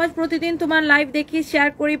 থ্যাংক ইউ সো মাচ। প্রতিদিন তোমার লাইভ দেখি, শেয়ার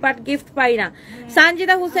করি, বাট গিফট পাই না।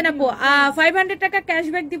 সানজিদা হোসেন আপু 500 টাকা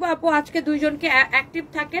ক্যাশব্যাক দিব আপু, আজকে দুইজনকে অ্যাক্টিভ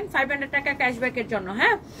থাকেন 500 টাকা ক্যাশব্যাকের জন্য।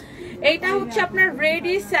 হ্যাঁ, এইটা হচ্ছে আপনার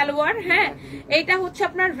রেডি সালোয়ার। হ্যাঁ, এইটা হচ্ছে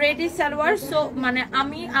আপনার রেডি সালোয়ার। সো মানে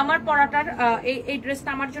আমি আমার পরাটার এই ড্রেসটা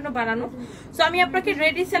আমার জন্য বানানো। সো আমি আপনাকে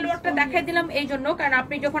রেডি সালোয়ারটা দেখাই দিলাম এই জন্য, কারণ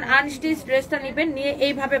আপনি যখন আনস্টিচ ড্রেসটা নেবেন নিয়ে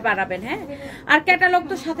এইভাবে বানাবেন। হ্যাঁ, আর ক্যাটালগ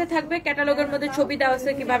তো সাথে থাকবে, ক্যাটালগের মধ্যে ছবি দেওয়া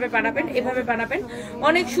আছে কিভাবে বানাবেন, এভাবে বানাবেন,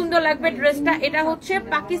 অনেক সুন্দর লাগবে ড্রেসটা। এটা হচ্ছে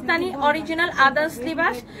পাকিস্তানি অরিজিনাল আদার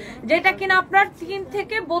স্লিভাস, যেটা কিনা আপনার 3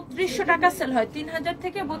 থেকে 3200 টাকা সেল হয়, 3000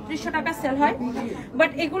 থেকে 3200 টাকা সেল হয়।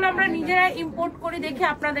 বাট এগুলো আমরা নিজেরা ইম্পোর্ট করে দেখে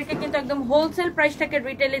আপনাদেরকে কিন্তু একদম হোলসেল প্রাইসটাকে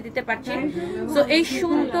রিটেলে দিতে পারছি। সো এই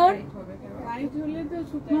সুন্দর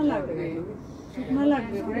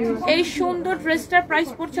এই সুন্দর ড্রেসটার প্রাইস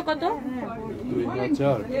পড়ছে কত?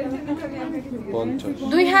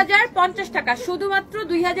 2050 টাকা, শুধুমাত্র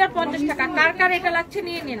 2050 টাকা। কার কার এটা লাগছে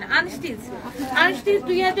নিয়ে নিন। আনস্টিচ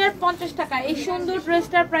 2050 টাকা। এই সুন্দর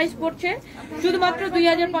ড্রেসটার প্রাইস পড়ছে শুধুমাত্র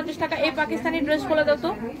 2050 টাকা। এই পাকিস্তানি ড্রেস গুলো দাও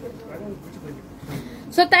তো।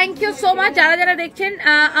 So thank you so much যারা যারা দেখছেন।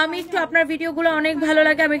 আমি একটু আপনার ভিডিওগুলো অনেক ভালো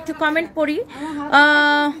লাগে, আমি একটু কমেন্ট পড়ি।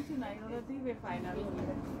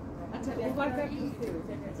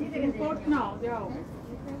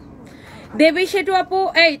 দেবী সেটু আপু,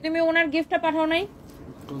 এই তুমি ওনার গিফটটা পাঠাও নাই?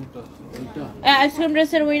 আইসক্রিম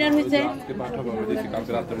ড্রেসের উইনার হয়েছে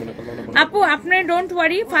আপু। আপনি ডোন্ট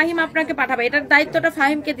ওয়ারি, ফাহিম আপনাকে পাঠাবে। এটার দায়িত্বটা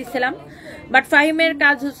ফাহিমকে দিছিলাম, বাট ফাহিমের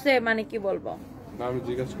কাজ হচ্ছে মানে কি বলবো,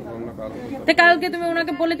 কালকে তুমি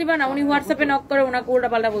ওনাকে বলে দিবা না? উনি হোয়াটসঅ্যাপে নক করে ওনাকে উল্টা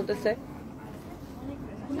পাল্টা বলতেছে।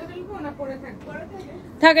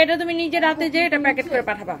 থাক, এটা তুমি নিজে রাতে যে এটা প্যাকেট করে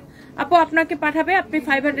পাঠাবা। আপু আপনাকে পাঠাবে, আপনি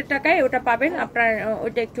 500 টাকায় ওটা পাবেন, আপনার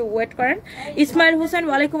ওইটা একটু ওয়েট করেন। ইসমাইল হোসেন,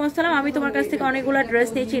 ওয়ালাইকুম আসসালাম। আমি তোমার কাছ থেকে অনেকগুলো ড্রেস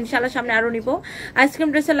নিয়েছি, ইনশাআল্লাহ সামনে আরো নিব। আইসক্রিম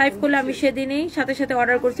ড্রেসের লাইভ করলে আমি সেদিনই সাথে সাথে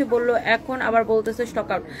অর্ডার করছি, বললো এখন আবার বলতেছে স্টক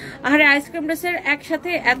আউট। আরে আইসক্রিম ড্রেসের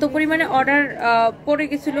একসাথে এত পরিমাণে অর্ডার পড়ে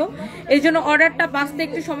গেছিল, এই জন্য অর্ডারটা বাঁচতে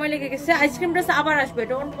একটু সময় লেগে গেছে। আইসক্রিম ড্রেস আবার আসবে,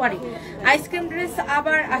 ডোন্ট ওয়ারি, আইসক্রিম ড্রেস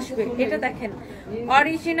আবার আসবে। এটা দেখেন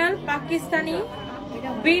অরিজিনাল পাকিস্তানি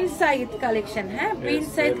বিন সাইদ কালেকশন, হ্যাঁ বিন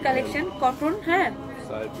সাইদ কালেকশন কটন, হ্যাঁ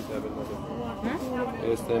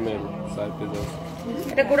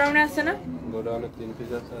এটা গোডাউনে আছে না? গোডাউনে 3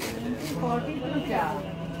 পিস আছে।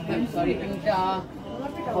 সরি এটা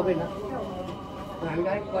হবে না, আমি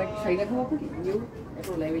আর কয়েক সাইডে খাবো কি নিউ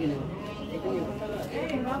একটু লাইভে নেব এটা নিউ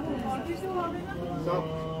সব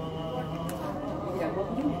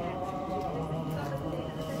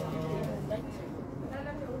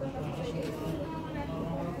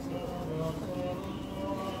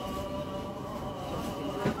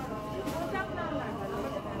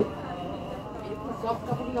সব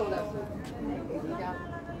কাপড় না বলা আছে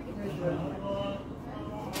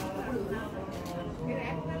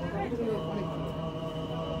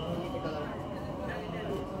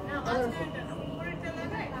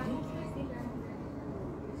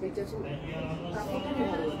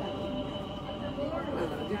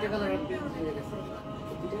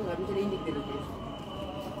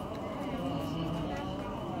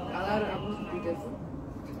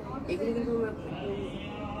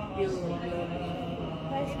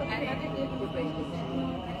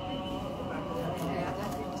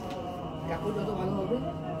কাপড় যত ভালো হবে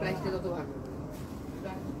প্রাইসটা তত ভালো।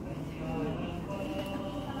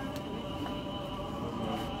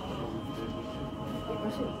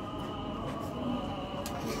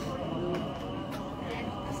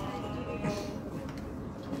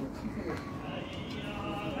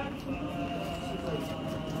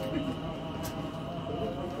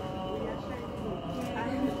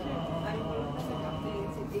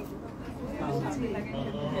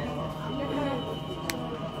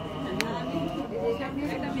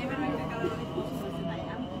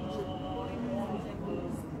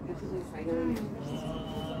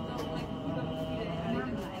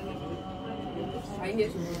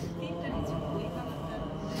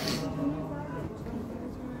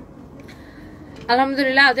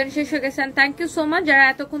 আলহামদুলিল্লাহ আজান শেষ হয়ে গেছেন। থ্যাংক ইউ সো মাচ যারা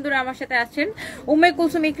এতক্ষণ ধরে আমার সাথে আছেন। উম্মে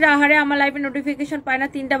কুলসুম ইকরা, আহারে আমার লাইভে নোটিফিকেশন পায় না,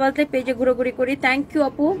 3টা বাজলে পেজে ঘুরোঘুরি করি। থ্যাংক ইউ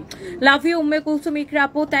আপু, লাভ ইউ উম্মে কুলসুম ইকরা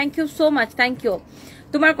আপু, thank you so much, thank you.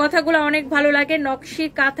 তোমার কথাগুলো অনেক ভালো লাগে, নকশি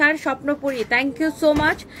কাঁথার স্বপ্ন পড়ি, thank you so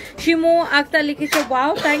much. Shimu Akter লিখেছে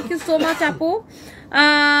wow, thank you so much আপু।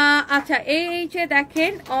 আচ্ছা এই যে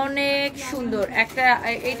দেখেন অনেক সুন্দর একটা,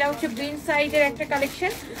 এটা হচ্ছে বিন সাইডের একটা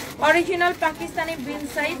কালেকশন, অরিজিনাল পাকিস্তানি বিন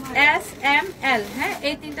সাইড এস এম এল, হ্যাঁ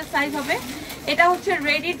এই 3টা সাইজ হবে। এটা হচ্ছে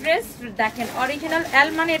রেডি ড্রেস, দেখেন অরিজিনাল এল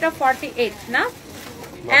মানে এটা 48 না,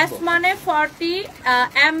 এস মানে 40,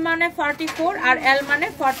 এম মানে 44 আর এল মানে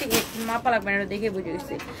 48, মাপা লাগবে না, দেখে বুঝে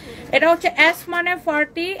গেছি। এটা হচ্ছে এস মানে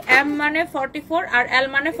 40, এম মানে 44 আর এল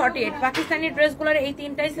মানে 48। পাকিস্তানি ড্রেসগুলোর এই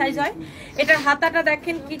 3টাই সাইজ হয়। এটার হাতাটা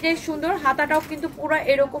দেখেন কি যে সুন্দর, হাতাটাও কিন্তু পুরো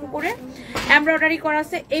এরকম করে এমব্রয়ডারি করা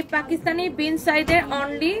আছে। এই পাকিস্তানি বিন সাইজের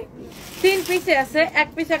অনলি 3 পিসে আছে, এক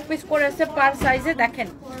পিস করে আছে পার সাইজে। দেখেন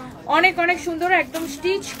অনেক অনেক সুন্দর, একদম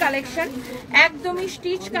স্টিচ কালেকশন, একদমই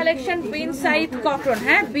স্টিচ কালেকশন, বিন সাইড কটন,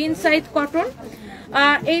 হ্যাঁ বিন সাইড কটন।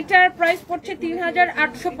 এইটার প্রাইস পড়ছে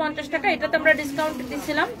 3850 টাকা। এটাতে আমরা ডিসকাউন্ট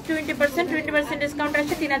দিচ্ছিলাম 20% ডিসকাউন্ট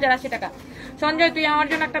আছে 3080 টাকা। সঞ্জয় তুই আমার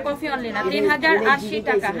জন্য একটা কফি অনলি না, 3080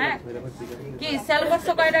 টাকা। হ্যাঁ কি সেল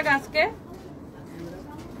করছো কয় টাকা আজকে?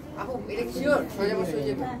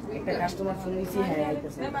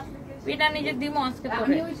 পিঠা নিজে দিমো আজকে,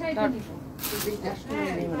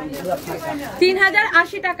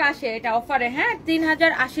 3080 টাকা আসে এটা অফারে, হ্যাঁ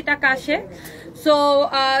 3080 টাকা আসে। সো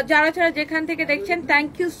যারা যারা যেখান থেকে দেখছেন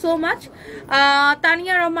thank you so much.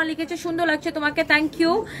 Tania Rahman লিখেছে সুন্দর লাগছে তোমাকে, থ্যাংক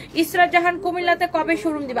ইউ। ইসরাত জাহান, কুমিল্লাতে কবে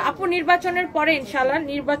শোরুম দিবে? আপু নির্বাচনের পরে ইনশাল্লাহ,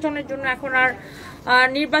 নির্বাচনের জন্য এখন আর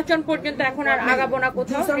নির্বাচন পর্যন্ত এখন আর আগাবো না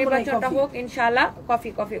কোথাও, নির্বাচনটা হোক ইনশাল্লাহ। কফি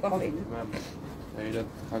কফি কফি,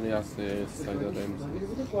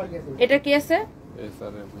 এটা কি আছে?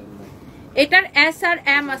 এটার এস আর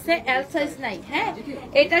এম আছে, এল সাইজ নাই, হ্যাঁ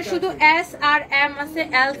এটা শুধু এস আর এম আছে,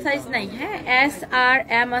 এল সাইজ নাই, হ্যাঁ এস আর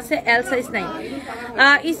এম আছে, এল সাইজ নাই।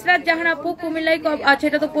 ইসরাত জাহান আপু কুমিল্লাই, আচ্ছা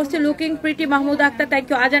এটা তো পড়ছে looking pretty. Mahmud Akter thank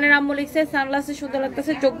you. আজানের আম্মু লিখছে সানগ্লাসে সুন্দর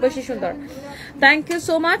লাগতেছে, চোখ বেশি সুন্দর, thank you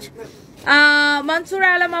so much. Mansura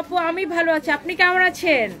Alam আপু আমি ভালো আছি, আপনি কেমন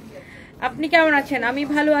আছেন? আপনি কেমন আছেন? আমি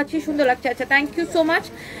ভালো আছি, সুন্দর লাগছে, আচ্ছা থ্যাংক ইউ সো মাচ।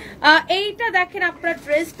 এইটা দেখেন আপনার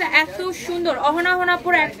ড্রেসটা এত সুন্দর। অহনা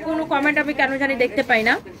পরে কোনো কমেন্ট আমি কেন জানি দেখতে পাই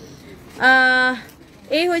না।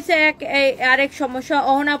 এই হয়েছে আরেক সমস্যা,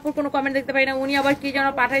 অহনাপুর কোনো কমেন্ট দেখতে পাই না। উনি আবার কি যেন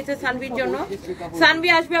পাঠাইছে সানভির জন্য। সানভি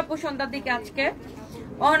আসবে আপু সন্ধ্যার দিকে আজকে।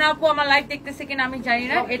 অহনাপু আমার লাইভ দেখতেছে কিনা আমি জানি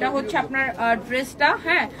না। এটা হচ্ছে আপনার ড্রেসটা,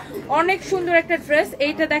 হ্যাঁ অনেক সুন্দর একটা ড্রেস।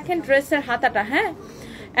 এইটা দেখেন ড্রেসের হাতাটা, হ্যাঁ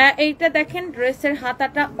এইটা দেখেন ড্রেসের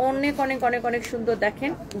হাতাটা অনেক অনেক অনেক অনেক সুন্দর।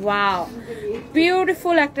 দেখেন ওয়াও,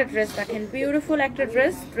 বিউটিফুল একটা ড্রেস। দেখেন বিউটিফুল একটা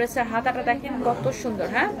ড্রেস। ড্রেসের হাতাটা দেখেন কত সুন্দর,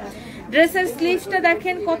 হ্যাঁ ড্রেসের স্লিভসটা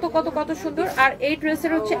দেখেন কত কত কত সুন্দর। আর এই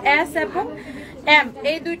ড্রেসের হচ্ছে এস এবং এম,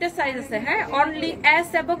 এই দুইটা সাইজ আছে, হ্যাঁ অনলি এস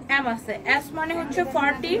এবং এম আছে। এস মানে হচ্ছে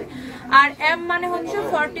 40 আর এম মানে হচ্ছে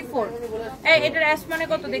 44। এটার এস মানে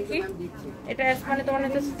কত দেখি? এটা এস মানে তোমার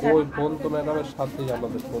ওই ফোন তো ম্যাডামের সাথেই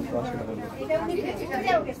আমাদের ফোন তো আসে না।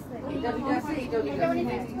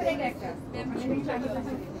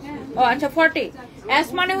 ও আচ্ছা 40, এস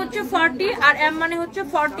মানে হচ্ছে 40 আর এম মানে হচ্ছে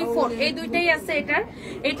 44, এই দুইটাই আছে এটার।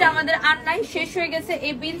 এটা আমাদের আর নাই, শেষ হয়ে গেছে।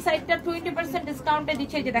 এই বিন সাইডটা 20% ডিসকাউন্টে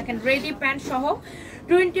দিচ্ছে। এই যে দেখেন রেডি প্যান্ট সহ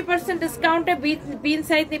 20% ডিসকাউন্টে বিন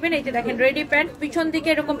সাইজ নেবেন। এই যে দেখেন রেডি প্যান্ট, পিছন দিকে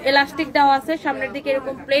এরকম এলাস্টিক দেওয়া আছে, সামনের দিকে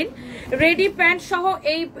এরকম প্লেন। রেডি প্যান্ট সহ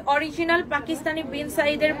এই অরিজিনাল পাকিস্তানি বিন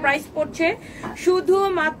সাইজের প্রাইস পড়ছে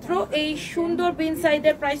শুধুমাত্র, এই সুন্দর বিন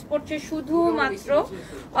সাইজের প্রাইস পড়ছে শুধুমাত্র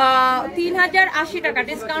 3080 টাকা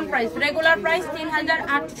discount price. Regular price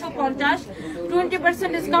 3850,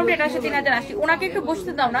 20% discount এটা আসে 3080। ওনাকে একটু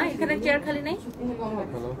বসতে দাও না, এখানে চেয়ার খালি নেই।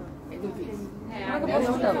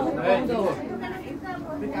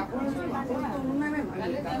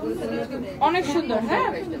 অনেক সুন্দর, হ্যাঁ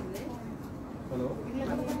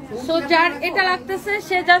সো যার এটা লাগতেছে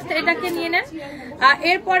সে জাস্ট এটাকে নিয়ে নেন।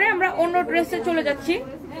 এরপরে আমরা অন্য ড্রেসে চলে যাচ্ছি।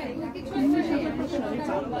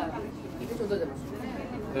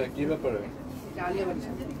 কি ব্যাপারে?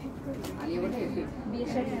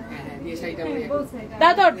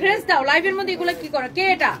 দাও দাও ড্রেস দাও, লাইভের মধ্যে এগুলো কি করে? কে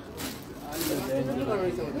এটা?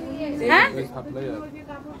 হ্যাঁ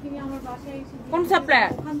কোন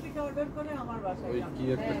সাপ্লায়ার?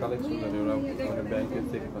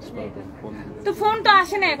 তো ফোন তো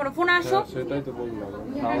আসে না এখনো, ফোন আসো। সেটাই তো বললাম,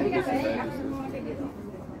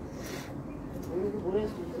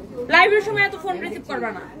 লাইভের সময় এত ফোন রিসিভ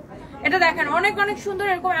করবে না। এটা দেখেন অনেক অনেক সুন্দর,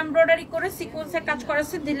 এরকম এমব্রয়ডারি করে সিকোয়েন্সের কাজ করা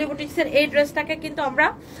আছে। দিল্লি বুটিক্সের এই ড্রেসটাকে কিন্তু আমরা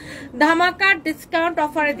ধামাকার ডিসকাউন্ট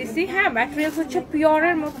অফারে দিছি, হ্যাঁ ম্যাটেরিয়ালস হচ্ছে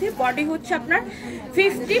পিওরের মধ্যে। বডি হচ্ছে আপনার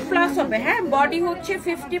 50+ হবে, হ্যাঁ বডি হচ্ছে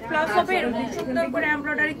 50+ হবে। এরকম সুন্দর করে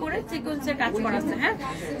এমব্রয়ডারি করে সিকোয়েন্সের কাজ করা আছে, হ্যাঁ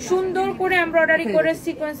সুন্দর করে এমব্রয়ডারি করে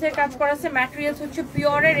সিকোয়েন্সের কাজ করা আছে। ম্যাটেরিয়ালস হচ্ছে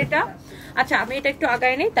পিওরের এটা। আচ্ছা আমি এটা একটু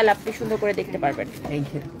আগায় নেই, তাহলে আপনি সুন্দর করে দেখতে পারবেন।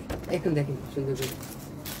 এখন দেখেন সুন্দর করে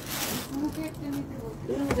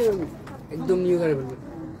একদম নিউ করে বলবেন,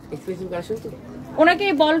 এক্সপেন্সিভ কালেকশন তো। ওনাকে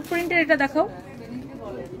এই বল প্রিন্টের এটা দেখাও।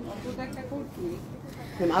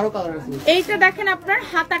 আরো কালার আছে। এইটা দেখেন আপনার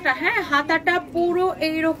হাতাটা, হ্যাঁ হাতাটা পুরো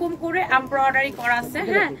এইরকম করে এমব্রয়ডারি করা আছে,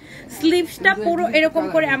 হ্যাঁ স্লিভসটা পুরো এরকম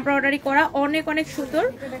করে এমব্রয়ডারি করা। অনেক অনেক সুন্দর,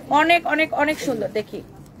 অনেক অনেক অনেক সুন্দর। দেখি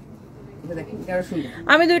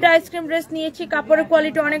আমি দুইটা আইসক্রিম ড্রেস নিয়েছি, কাপড়ের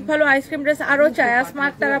কোয়ালিটি অনেক ভালো। আইসক্রিম ড্রেস আরো চাই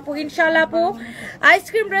আসমাক তার আপু, ইনশাআল্লাহ আপু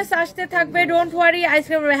আইসক্রিম ড্রেস আসতে থাকবে, don't worry.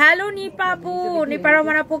 Ice cream hello Nipa আপু, নিপা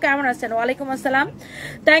রহমান আপু কেমন আছেন? ওয়ালাইকুম আসসালাম,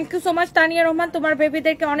 thank you so much. Tania Rahman তোমার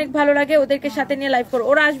বেবিদেরকে অনেক ভালো লাগে, ওদেরকে সাথে নিয়ে লাইভ করো,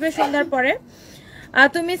 ওরা আসবে সন্ধ্যার পরে।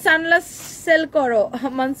 তুমি সানগ্লাস সেল করো,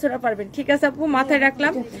 মনসুরা পারবেন, ঠিক আছে আপু মাথায়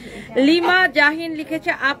রাখলাম। লিমা জাহিন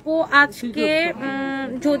লিখেছে আপু আজকে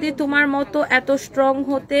যদি তোমার মতো এত স্ট্রং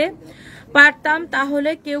হতে পারতাম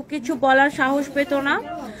তাহলে কেউ কিছু বলার সাহস পেত না।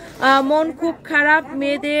 মন খুব খারাপ,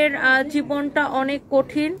 মেয়েদের জীবনটা অনেক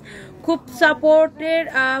কঠিন, খুব সাপোর্টের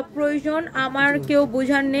প্রয়োজন, আমার কেউ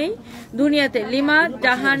বোঝার নেই দুনিয়াতে। লিমা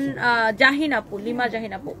জাহিন আপু, লিমা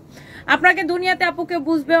জাহিন আপু আপনাকে দুনিয়াতে আপু কেউ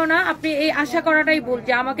বুঝবেও না। আপনি এই আশা করাটাই ভুল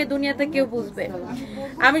যে আমাকে দুনিয়াতে কেউ বুঝবে।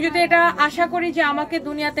 আমি যদি এটা আশা করি যে আমাকে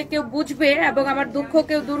দুনিয়াতে কেউ বুঝবে এবং আমার দুঃখ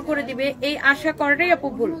কেউ দূর করে দিবে, এই আশা করাটাই আপু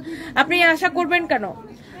ভুল। আপনি এই আশা করবেন কেন?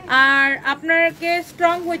 আর আপনাকে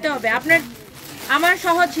স্ট্রং হইতে হবে। আমার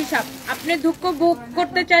সহজ হিসাব, আপনি দুঃখ ভোগ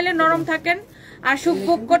করতে চাইলে নরম থাকেন, আর সুখ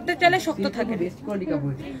ভোগ করতে চাইলে শক্ত থাকেন।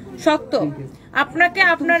 শক্ত আপনাকে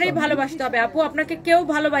আপনারই ভালোবাসতে হবে আপু, আপনাকে কেউ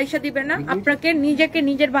ভালোবাসা দিবে না। আপনাকে নিজেকে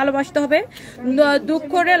নিজের ভালোবাসতে হবে। দুঃখ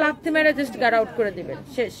করে লাথি মেরে জাস্ট গার আউট করে দিবেন,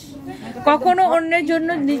 শেষ। কখনো অন্যের জন্য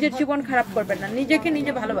নিজের জীবন খারাপ করবেন না, নিজেকে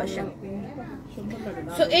নিজে ভালোবাসেন।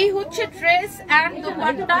 সো এই হচ্ছে ড্রেস এন্ড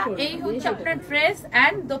দোপাট্টা, এই হচ্ছে আপনার ড্রেস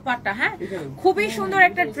এন্ড দোপাট্টা, হ্যাঁ খুবই সুন্দর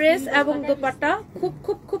একটা ড্রেস এবং দোপাট্টা, খুব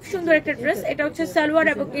খুব খুব সুন্দর একটা ড্রেস। এটা হচ্ছে সালোয়ার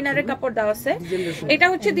এবং ইনারের কাপড় দেওয়া আছে। এটা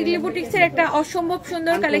হচ্ছে দিল্লি বুটিক্সের একটা অসম্ভব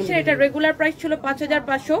সুন্দর কালেকশন। এটা রেগুলার প্রাইস ছিল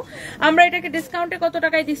 5500, আমরা এটাকে ডিসকাউন্টে কত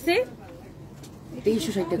টাকায় দিচ্ছি?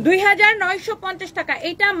 2950 টাকা।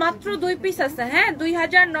 এটা মাত্র 2 পিস আছে, হ্যাঁ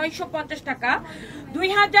 2950 টাকা,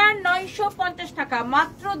 2950 টাকা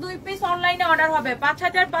মাত্র 2 পিস অনলাইনে অর্ডার হবে।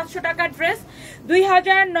 5500 টাকা ড্রেস,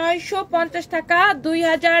 2950 টাকা,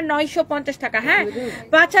 2950 টাকা, হ্যাঁ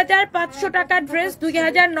 5500 টাকা ড্রেস,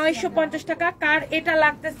 2950 টাকা। কার এটা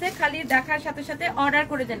লাগতেছে খালি দেখার সাথে সাথে অর্ডার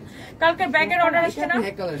করে দেন। কালকে ব্যাগের অর্ডার আসছে না,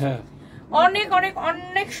 অনেক অনেক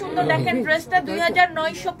অনেক সুন্দর দেখেন ড্রেসটা,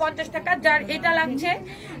 2950 টাকা। যার এটা লাগছে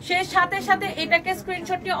সে সাথে সাথে এটাকে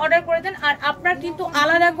স্ক্রিনশট দিয়ে অর্ডার করে দেন। আর আপনার কিন্তু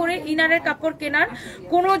আলাদা করে ইনারের কাপড় কেনার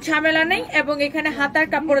কোনো ঝামেলা নেই, এবং এখানে হাতার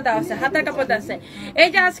কাপড় দেওয়া আছে, হাতার কাপড় দেওয়া আছে। এই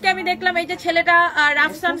যে আজকে আমি দেখলাম এই যে ছেলেটা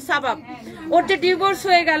রাফসান সাবাব, ওর যে ডিভোর্স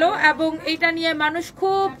হয়ে গেল, এবং এটা নিয়ে মানুষ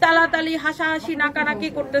খুব তালাতালি হাসাহাসি নাকানাকি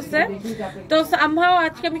করতেছে। তো আমরাও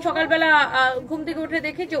আজকে আমি সকালবেলা ঘুম থেকে উঠে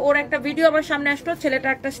দেখি যে ওর একটা ভিডিও আমার সামনে আসলো, ছেলেটা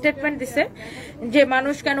একটা স্টেটমেন্ট দিছে যে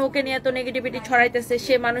মানুষ কেন ওকে নিয়ে এত নেগেটিভিটি ছড়াইতেছে,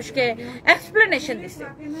 সে মানুষকে এক্সপ্লেনেশন দিছে।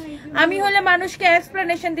 আমি হলে মানুষকে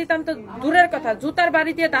এক্সপ্লেনেশন দিতাম তো দূরের কথা, জুতার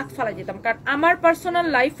বাড়ি দিয়ে দাঁত ফালাই দিতাম। কারণ আমার পার্সোনাল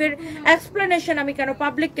লাইফের এক্সপ্লেনেশন আমি কেন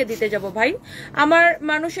পাবলিককে দিতে যাব ভাই? আমার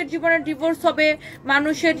মানুষের জীবনে ডিভোর্স হবে,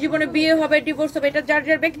 মানুষের জীবনে বিয়ে হবে, ডিভোর্স হবে, এটা যার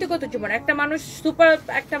যার ব্যক্তিগত জীবন। একটা মানুষ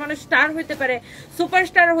একটা মানুষ স্টার হইতে পারে,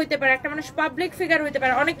 সুপারস্টার হইতে পারে, একটা মানুষ পাবলিক ফিগার হইতে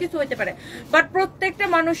পারে, অনেক কিছু হইতে পারে, বাট প্রত্যেকটা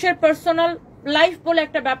মানুষের পার্সোনাল লাইফ বলে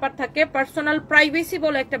একটা ব্যাপার থাকে, পার্সোনাল প্রাইভেসি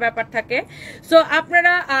বলে একটা ব্যাপার থাকে। সো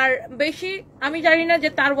আপনারা আর বেশি, আমি জানি না যে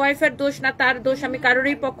তার ওয়াইফের দোষ না তার দোষ, আমি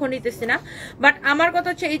কারোরই পক্ষ নিতেছি না, বাট আমার কথা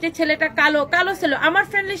হচ্ছে এই যে ছেলেটা কালো ছেলে, আমার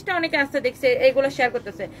ফ্রেন্ড লিস্টে অনেকে আসতে দেখছে এইগুলো শেয়ার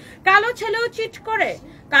করতেছে, কালো ছেলেও চিট করে,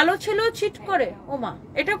 কালো ছেলেও চিট করে। ওমা,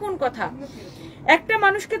 এটা কোন কথা? একটা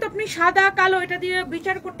মানুষকে তো আপনি সাদা কালো এটা দিয়ে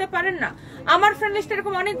বিচার করতে পারেন না। আমার ফ্রেন্ড লিস্ট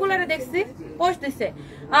এরকম অনেকগুলারে দেখছি পোস্ট দিছে,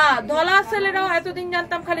 ধলা ছেলেরাও এতদিন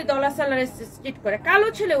জানতাম খালি ধলা ছেলেরা চিট করে, কালো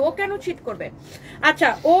ছেলে ও কেন চিট করবে? আচ্ছা,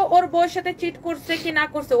 ও ওর বউর সাথে চিট করছে কি না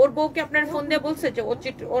করছে, ওর বউকে আপনার ফোন দিয়ে বলছে যে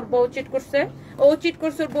ওর বউ চিট করছে, ও চিট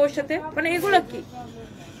করছে ওর বউর সাথে? মানে এগুলো কি?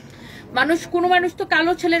 কোন মানুষ তো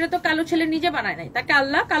কালো ছেলেরা তো কালো ছেলে নিজে বানায় নাই, তাকে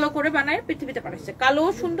আল্লাহ কালো করে বানায় পৃথিবীতে পাঠাইছে। কালোও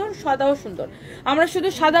সুন্দর, সাদাও সুন্দর। আমরা শুধু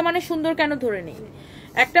সাদা মানে সুন্দর কেন ধরে নিই?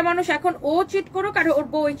 একটা মানুষ এখন ও চিট করুক আর ওর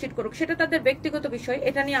বউ চিট করুক, সেটা তাদের ব্যক্তিগত বিষয়,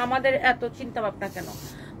 এটা নিয়ে আমাদের এত চিন্তা ভাবনা কেন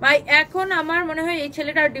ভাই? এখন আমার মনে হয় এই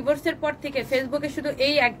ছেলেটার ডিভোর্সের পর থেকে ফেসবুকে শুধু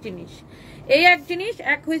এই এক জিনিস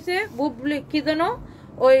এক হয়েছে বুবলি, কি যেন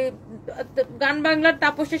ওই গান বাংলার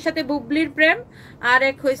তাপসের সাথে বুবলির প্রেম, আর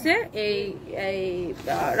এক হয়েছে এই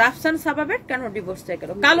রাফসান সাবাবের কেন ডিভোর্স হয়ে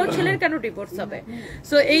গেল, কালো ছেলের কেন ডিভোর্স হবে।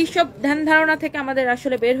 সো এইসব ধ্যান ধারণা থেকে আমাদের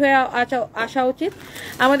আসলে বের হয়ে আসা উচিত।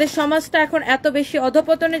 আমাদের সমাজটা এখন এত বেশি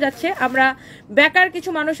অধপতনে যাচ্ছে। আমরা বেকার কিছু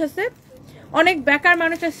মানুষ আছে, অনেক বেকার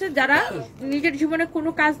মানুষ আছে যারা নিজের জীবনে কোনো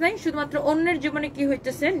কাজ নাই, শুধুমাত্র অন্যের জীবনে কি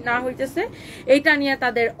হইতেছে না হইতেছে এইটা নিয়ে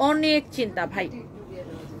তাদের অনেক চিন্তা। ভাই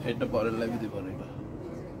এটা পরের লাইভে দিব না,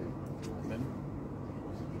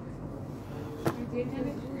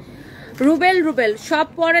 রুবেল সব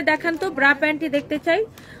পরে দেখান তো, ব্রা প্যান্টি দেখতে চাই।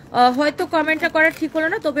 হয়তো কমেন্টটা করা ঠিক হলো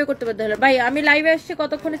না, তবে করতে পারতে হলো। ভাই আমি লাইভে আসছি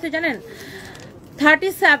কতক্ষণ এসে জানেন?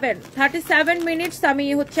 37 মিনিটস আমি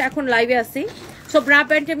হচ্ছে এখন লাইভে আছি। সো ব্রা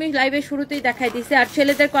প্যান্টি আমি লাইভে শুরুতেই দেখাই দিছি। আর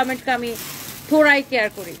ছেলেদের কমেন্টকে আমি থোড়াই কেয়ার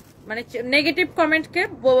করি, মানে নেগেটিভ কমেন্টকে,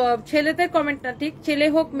 ছেলেদের কমেন্ট না, ঠিক ছেলে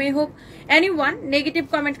হোক মেয়ে হোক এনিওয়ান, নেগেটিভ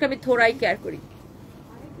কমেন্টকে আমি থোড়াই কেয়ার করি।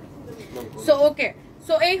 সো ওকে,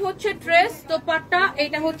 সো এই হচ্ছে ড্রেস, দোপাট্টা,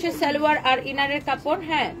 এটা হচ্ছে সালোয়ার আর ইনারের কাপড়।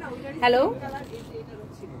 হ্যাঁ হ্যালো,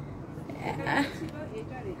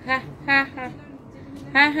 হ্যাঁ হ্যাঁ হ্যাঁ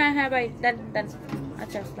হ্যাঁ হ্যাঁ হ্যাঁ ভাই দেন।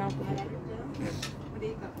 আচ্ছা, আসসালামু আলাইকুম।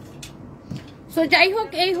 সো যাই হোক,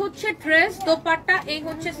 এই হচ্ছে ড্রেস, দোপাট্টা, এই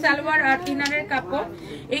হচ্ছে সালোয়ার আর ইনারের কাপড়।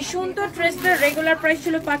 এই সুন্দর ড্রেসটার রেগুলার প্রাইস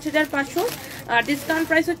ছিল 5500, ডিসকাউন্ট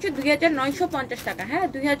প্রাইস হচ্ছে 2950 টাকা। হ্যাঁ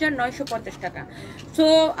 2950 টাকা। সো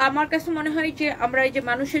আমার কাছে মনে হয় যে আমরা এই যে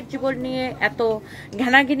মানুষের জীবন নিয়ে এত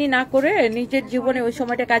ঘানাঘিনি না করে নিজের জীবনে ওই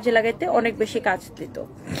সময়টা কাজে লাগাইতে অনেক বেশি কাজ দিত।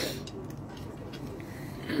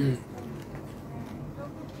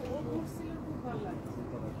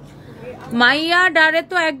 মাইয়া ডারে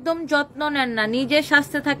তো একদম যত্ন নেন না, নিজের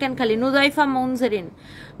স্বাস্থ্যে থাকেন খালি। নুজাইফা মনজেরিন,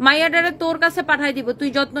 মাইয়া ডারে তোর কাছে পাঠাই দিব, তুই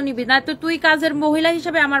যত্ন নিবি না তো তুই কাজের মহিলা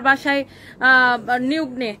হিসেবে আমার বাসায় নিয়োগ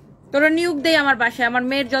নে, তোরা নিয়োগ দেই আমার বাসায়, আমার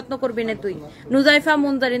মেয়ের যত্ন করবি না তুই। নুজাইফা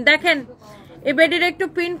মনজেরিন, দেখেন এই বেডির একটু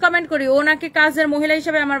পিন কমেন্ট করি, ও নাকি কাজের মহিলা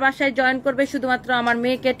হিসেবে আমার বাসায় জয়েন করবে শুধুমাত্র আমার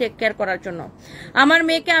মেয়েকে টেক কেয়ার করার জন্য। আমার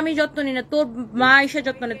মেয়েকে আমি যত্ন নিই না, তোর মা এসে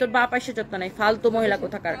যত্ন নেই, তোর বাপ এসে যত্ন নেই, ফালতু মহিলা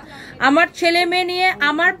কোথাকার। আমার ছেলে মেয়ে নিয়ে,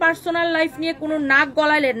 আমার পার্সোনাল লাইফ নিয়ে কোনো নাক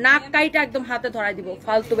গলাইলে নাক কাইটা একদম হাতে ধরাই দিব,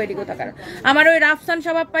 ফালতু বেডি কোথাকার। আমার ওই রাফসান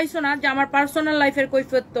স্বভাব পাইছো না যে আমার পার্সোনাল লাইফের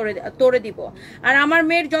কৈফিয়ত তোরে দিব, আর আমার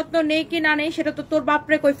মেয়ের যত্ন নেই কি না নেই সেটা তো তোর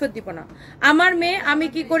বাপরে কৈফিয়ত দিব না। আমার মেয়ে আমি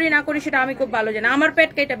কি করি না করি সেটা আমি খুব ভালো জানি। আমার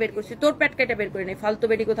পেট কেটে বের করছি, তোর পেট কেটে কেটে বের করে নেই, ফালতু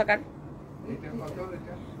বেডি কোথাকার।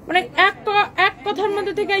 মানে এক কথার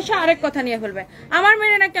মধ্যে থেকে এসে আরেক কথা নিয়ে ফেলবে, আমার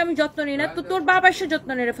মেয়ে নাকি আমি যত্ন নিই না, তো তোর বাবা এসে যত্ন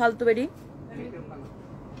নিয়ে রে ফালতু বেডি।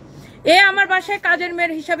 এ আমার বাসায় কাজের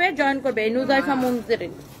মেয়ের হিসাবে জয়েন করবে, এই নুজাইফা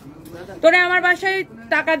মুনজিরিন। তোরে আমার বাসায়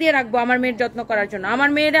টাকা দিয়ে রাখবো আমার মেয়ের যত্ন করার জন্য, আমার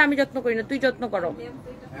মেয়েরে আমি যত্ন করি না, তুই যত্ন করো।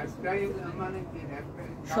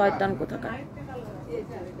 শয়তান কোথাকার।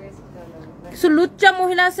 কিছু লুচ্চা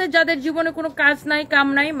মহিলা আছে যাদের জীবনে কোনো কাজ নাই কাম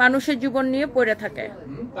নাই, মানুষের জীবন নিয়ে পড়ে থাকে।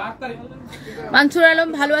 মানসুর আলম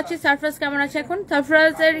ভালো আছি, সারফরাজ কেমন আছে? এখন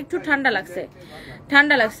সারফরাজের একটু ঠান্ডা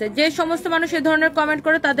লাগছে। যে সমস্ত মানুষ এই ধরনের কমেন্ট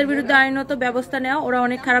করে তাদের বিরুদ্ধে আইনত ব্যবস্থা নেওয়া, ওরা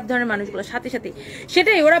অনেক খারাপ ধরনের মানুষগুলো। সাথে সাথে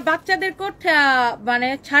সেটাই, ওরা বাচ্চাদেরকে মানে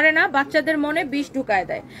ছাড়ে না, বাচ্চাদের মনে বিষ ঢুকায়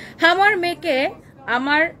দেয়। আমার মেয়েকে,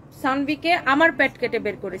 আমার সানভিকে আমার পেট কেটে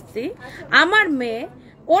বের করেছি, আমার মেয়ে,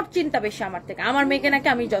 ওর চিন্তা বেশি আমার থেকে। আমার মেয়েকে নাকি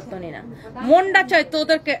আমি যত্ন নিই না, মনটা চাই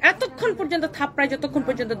তোদেরকে এতক্ষণ পর্যন্ত থাপড়াই যতক্ষণ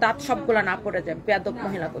পর্যন্ত দাঁত সবগুলা না পড়ে যায়, বেয়াদব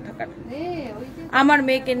মহিলা কোথাকার। আমার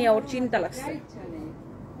মেয়েকে নিয়ে ওর চিন্তা লাগছে।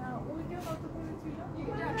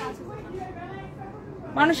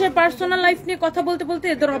 মানুষের পার্সোনাল লাইফ নিয়ে কথা বলতে বলতে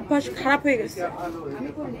এদের অভ্যাস খারাপ হয়ে গেছে।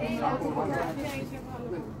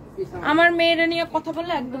 আমার মেয়েরা নিয়ে কথা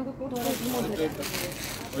বললে একদম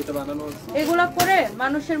এগুলা করে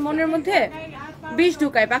মানুষের মনের মধ্যে বিষ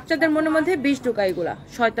ঢুকায়, বাচ্চাদের মনের মধ্যে বিষ ঢুকায়, এগুলা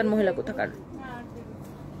শয়তান মহিলা কোথাকার।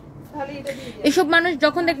 এসব মানুষ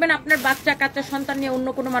যখন দেখবেন আপনার বাচ্চা কাচ্চা সন্তান নিয়ে অন্য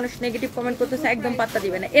কোনো মানুষ নেগেটিভ কমেন্ট করতেছে, একদম পাত্তা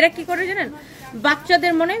দিবে না। এরা কি করে জানেন?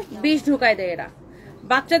 বাচ্চাদের মনে বিষ ঢুকায় দেয়, এরা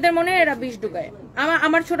বাচ্চাদের মনে এরা বিষ ঢুকায়।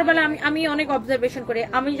 আমার ছোটবেলায় আমি অনেক অবজারভেশন করি।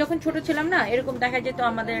 আমি যখন ছোট ছিলাম না, এরকম দেখা যেত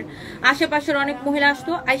আমাদের আশেপাশের অনেক মহিলা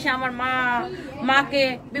আসতো, আইসা আমার মাকে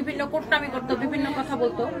বিভিন্ন কোটনামি করতো, বিভিন্ন কথা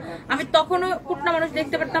বলতো। আমি তখনও কুটনা মানুষ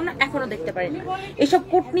দেখতে পারতাম না, এখনো দেখতে পারিনি। এসব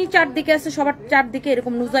কুটনি চারদিকে আছে, সবার চারদিকে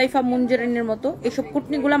এরকম নুজাইফা মুনজিরিনের মতো এসব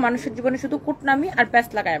কুটনিগুলা মানুষের জীবনে শুধু কুটনামি আর প্যাঁচ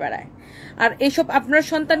লাগায় বেড়ায়। আর এইসব আপনার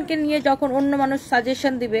সন্তানকে নিয়ে যখন অন্য মানুষ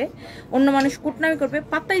সাজেশন দিবে, অন্য মানুষ কুটনামি করবে,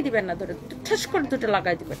 পাত্তাই দিবেন না, ধরে ঠাস করে দুটো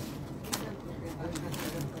লাগাই দিবেন।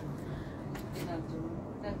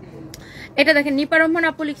 এটা দেখেন, নিপা রহমান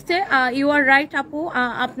আপু লিখছে, ইউ আর রাইট আপু,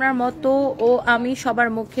 আপনার মতো ও আমি সবার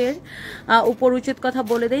মুখের উপর উচিত কথা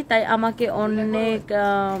বলে দেই, তাই আমাকে অনেক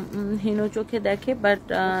হীন চোখে দেখে, বাট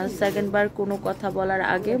সেকেন্ড বার কোনো কথা বলার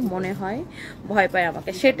আগে মনে হয় ভয় পায়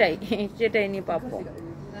আমাকে। সেটাই নিপা আপু।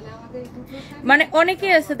 মানে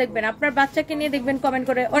অনেকেই আছে দেখবেন আপনার বাচ্চাকে নিয়ে দেখবেন কমেন্ট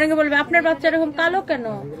করে, অনেকে বলবে আপনার বাচ্চা এরকম কালো কেন,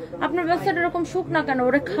 আপনার বাচ্চাটা এরকম শুকনা কেন,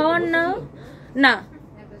 ওরা খাওয়ান না।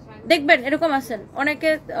 দেখবেন এরকম আছেন অনেকে,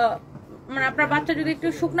 মানে আপনার বাচ্চা যদি একটু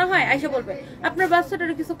শুকনা হয় আইসা বলবে আপনার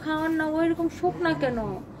বাচ্চাটার কিছু খাওয়ান না, ও এরকম শুকনা কেন।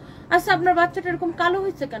 আচ্ছা, আপনার বাচ্চাটা এরকম কালো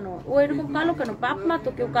হয়েছে কেন, ও এরকম কালো কেন, বাপ মা তো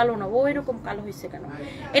কেউ কালো না, ও এরকম কালো হয়েছে কেন।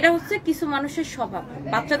 এটা হচ্ছে কিছু মানুষের স্বভাব,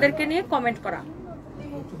 বাচ্চাদেরকে নিয়ে কমেন্ট করা।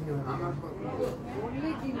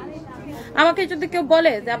 আমাকে যদি কেউ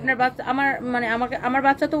বলে যে আপনার বাচ্চা, আমার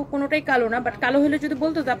বাচ্চা তো কোনোটাই কালো না, বাট কালো হলে যদি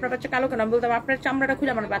বলতো যে আপনার বাচ্চা কালো কেন, আমি বলতাম আপনার চামড়াটা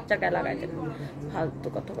খুলে আমার বাচ্চার গায়ে লাগাই দেন। ফালতু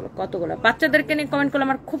কতগুলো বাচ্চাদেরকে নিয়ে কমেন্ট করলে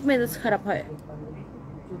আমার খুব মেজাজ খারাপ হয়।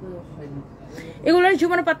 এগুলোর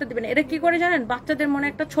জীবনে পাত্তা দিবেন। এরা কি করে জানেন? বাচ্চাদের মনে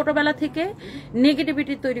একটা ছোটবেলা থেকে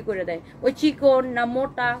নেগেটিভিটি তৈরি করে দেয়। ওই চিকন না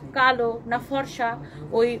মোটা, কালো না ফর্সা,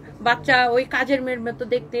 ওই বাচ্চা ওই কাজের মেয়ের মতো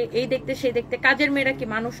দেখতে, এই দেখতে সেই দেখতে। কাজের মেয়েরা কি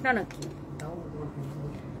মানুষ না নাকি?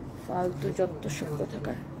 ফালতু যত সব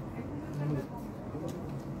কথাকার।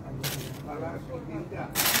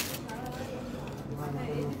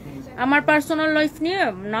 আমার পার্সোনাল লাইফ নিয়ে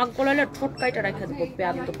নাক গলালে ঠোঁট কাইটা রেখে দেবো,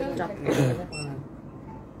 বেয়াদবের চাপ।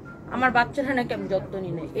 আমার বাচ্চারা নাকি আমি যত্ন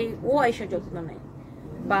নি নাই, এই ও আইসা যত্ন নাই,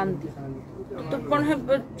 বান্দি তো মনে হয়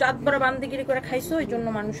চাঁদ বড় বান্দিগিরি করে খাইছো, এই জন্য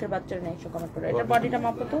মানুষের বাচ্চারা নেই এসব কমেন্ট করে। এটা বডিটা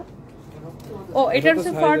মাপো তো। ও এটা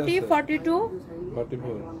হচ্ছে 40, 42,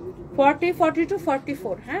 40, 42,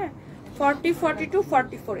 44, হ্যাঁ 40, 42,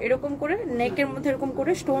 44 এরকম করে নেকের মধ্যে এরকম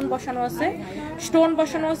করে স্টোন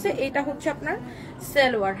বসানো আছে। এটা হচ্ছে আপনার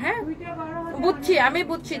সালোয়ার। হ্যাঁ আমি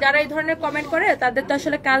বুঝছি যারা এই ধরনের কমেন্ট করে তাদের তো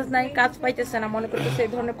আসলে কাজ নাই, কাজ পাইতেছে না, মনে করতেছে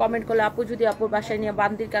এই ধরনের কমেন্ট করলে আপু যদি আপুর বাসায় নিয়ে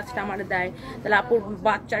বান্দির কাজটা আমার দেয়, তাহলে আপুর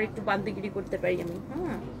বাচ্চার একটু বান্দিগিরি করতে পারি আমি।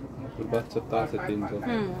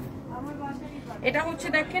 এটা হচ্ছে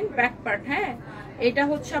দেখেন ব্যাক পার্ট। হ্যাঁ এটা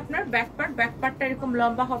হচ্ছে আপনার ব্যাক পার্টটা এরকম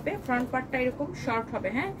লম্বা হবে, ফ্রন্ট পার্টটা এরকম শর্ট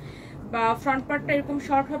হবে। হ্যাঁ বা ফ্রন্ট পার্টটা এরকম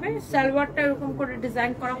শর্ট হবে, সালোয়ারটা এরকম করে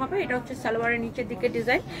ডিজাইন করা হবে। এটা হচ্ছে সালোয়ারের নিচের দিকে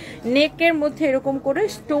ডিজাইন, নেকের মধ্যে এরকম করে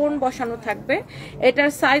স্টোন বসানো থাকবে।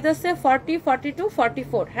 এটার সাইজ আছে 40, 42,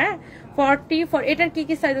 44। হ্যাঁ 44। এটার কি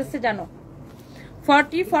সাইজ আছে জানো?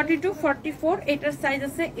 40, 42, 44 এটার সাইজ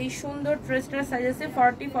আছে। এই সুন্দর ড্রেসটার সাইজ আছে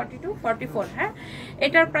 40, 42, 44। হ্যাঁ,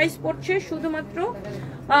 এটার প্রাইস পড়ছে শুধুমাত্র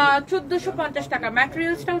 1450 টাকা।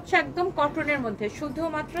 ম্যাটেরিয়ালসটা হচ্ছে একদম কটনের মধ্যে,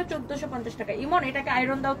 শুধুমাত্র 1450 টাকা। ইমন এটাকে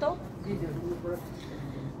আয়রন দাও তো,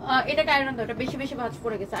 এটাকে আয়রন দাও, এটা বেশি বেশি ভাঁজ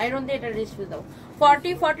পড়ে গেছে, আয়রন দিয়ে এটা রেস্ট দাও।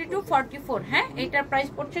 40, 42, 44। হ্যাঁ, এটার প্রাইস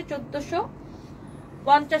পড়ছে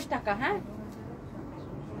 1450 টাকা। হ্যাঁ,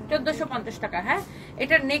 1450 টাকা। হ্যাঁ,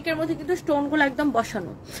 এটার নেকের মধ্যে কিন্তু স্টোন গুলো একদম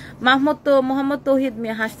বসানো। মোহাম্মদ তৌহিদ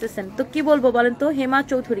মিয়া হাসতেছেন, তো কি বলবো বলেন তো? হেমা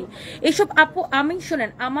চৌধুরী এইসব আপু, আমি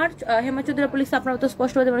শোনেন আমার হেমা চৌধুরী পুলিশ আপনার তো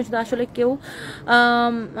স্পষ্ট হতে পারেন, শুধু আসলে কেউ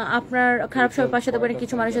আপনার খারাপ সময় পাশে পারে,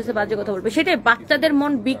 কিছু মানুষ আছে বাজে কথা বলবে, সেটাই বাচ্চাদের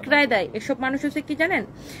মন বিক্রায় দেয়। এসব মানুষ হচ্ছে কি জানেন,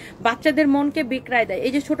 বাচ্চাদের মনকে বিক্রায় দেয়।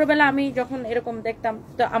 এই যে ছোটবেলা আমি যখন এরকম দেখতাম,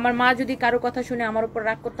 তো আমার মা যদি কারো কথা শুনে আমার উপর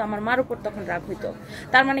রাগ করতো, আমার মার উপর তখন রাগ হইতো,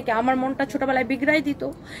 তার মানে কি আমার মনটা ছোটবেলায় বিগড়াই দিত।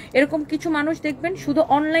 এরকম কিছু মানুষ দেখবেন, শুধু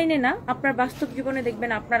অনলাইনে না, আপনার বাস্তব জীবনে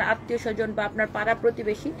দেখবেন, আপনার আত্মীয় স্বজন বা আপনার পাড়া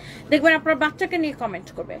প্রতিবেশী দেখবেন আপনার বাচ্চাকে নিয়ে কমেন্ট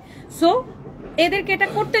করবে। সো এদেরকে এটা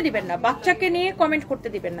করতে দিবেন না, বাচ্চাকে নিয়ে কমেন্ট করতে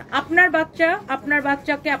দিবেন না। আপনার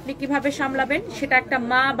বাচ্চাকে আপনি কিভাবে সামলাবেন সেটা একটা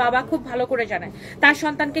মা বাবা খুব ভালো করে জানেন, তার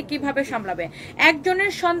সন্তানকে কিভাবে সামলাবে।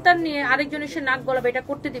 একজনের সন্তান নিয়ে আরেকজনের সে নাক গলাবে, এটা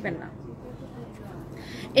করতে দিবেন না।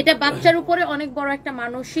 এটা বাচ্চার উপরে অনেক বড় একটা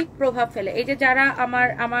মানসিক প্রভাব ফেলে। এই যে যারা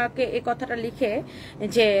আমাকে এই কথাটা লিখে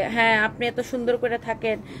যে হ্যাঁ আপনি এত সুন্দর করে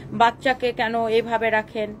থাকেন, বাচ্চাকে কেন এইভাবে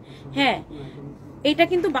রাখেন, হ্যাঁ এটা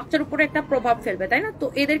কিন্তু বাচ্চার উপরে একটা প্রভাব ফেলবে, তাই না? তো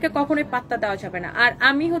এদেরকে কখনোই পাত্তা দেওয়া যাবে না। আর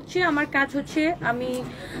আমি হচ্ছে, আমার কাজ হচ্ছে, আমি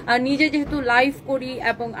নিজে যেহেতু লাইভ করি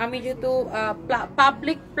এবং আমি যেহেতু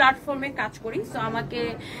পাবলিক প্ল্যাটফর্মে কাজ করি, সো আমাকে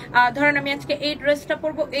ধরেন আমি আজকে এই ড্রেসটা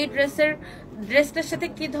পরবো, এই ড্রেসটার সাথে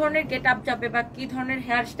কি ধরনের গেট আপ যাবে বা কি ধরনের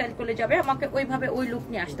হেয়ার স্টাইল করে যাবে, আমাকে ওইভাবে ওই লুক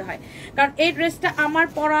নিয়ে আসতে হয়। কারণ এই ড্রেসটা আমার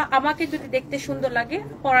পরা, আমাকে যদি দেখতে সুন্দর লাগে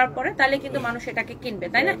পরার পরে, তাহলে কিন্তু মানুষ এটাকে কিনবে,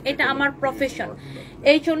 তাই না? এটা আমার প্রফেশন।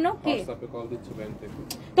 এই জন্য কি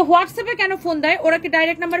তো হোয়াটসঅ্যাপে কেন ফোন দেয়? ওরা কি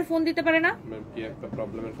ডাইরেক্ট নাম্বারে ফোন দিতে পারে না?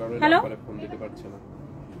 হ্যালো,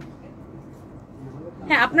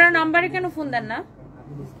 হ্যাঁ আপনারা নাম্বারে কেন ফোন দেন না?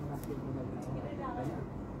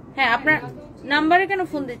 হ্যাঁ আপনার নাম্বারে কেন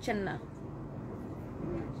ফোন দিচ্ছেন না?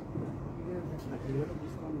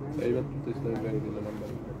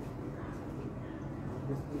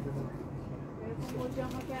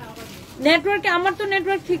 নেটওয়ার্কে, আমার তো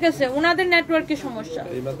নেটওয়ার্ক ঠিক আছে, ওনাদের নেটওয়ার্কের সমস্যা।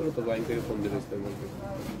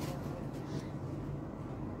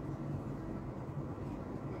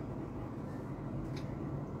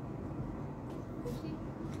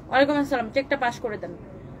 ওয়ালাইকুম আসসালাম, চেকটা পাস করে দেন।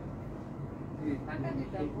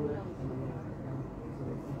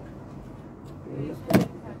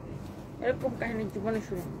 এরকম কাহিনী জীবনে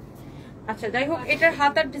শুনি। আচ্ছা যাই হোক, এটার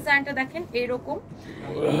হাতার ডিজাইনটা দেখেন এইরকম,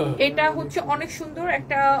 এটা হচ্ছে অনেক সুন্দর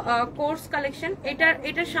একটা কোর্স কালেকশন।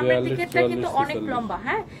 এটার সামনের দিকেরটা কিন্তু অনেক লম্বা।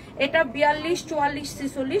 হ্যাঁ, এটা 42, 44,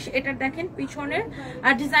 46। এটার দেখেন পিছনের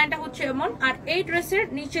ডিজাইনটা হচ্ছে এমন। আর এই ড্রেসের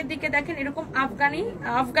নিচের দিকে দেখেন এরকম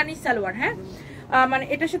আফগানি সালোয়ার। হ্যাঁ, মানে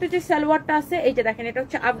এটার সাথে যে সালোয়ারটা আছে, এই যে দেখেন, এটা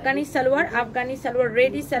হচ্ছে আফগানি সালোয়ার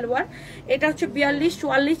রেডি সালোয়ার। এটা হচ্ছে 42,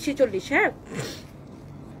 44, 46। হ্যাঁ,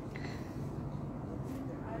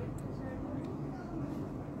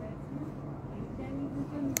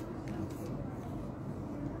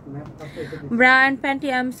 bra and panty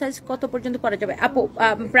M size কত পর্যন্ত পরা যাবে আপু?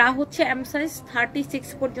 ব্রা হচ্ছে এম সাইজ 36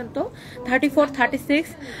 পর্যন্ত, 34, 36।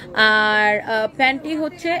 আর প্যান্টি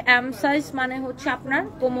হচ্ছে এম সাইজ, মানে হচ্ছে আপনার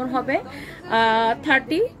কোমর হবে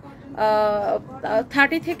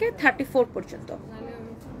 30 থেকে 34 পর্যন্ত।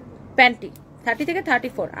 প্যান্টি 30 থেকে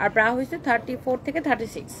 34, আর ব্রা হচ্ছে 34 থেকে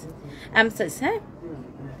 36 এম সাইজ। হ্যাঁ,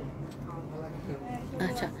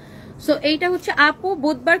 আচ্ছা। সো এইটা হচ্ছে আপু,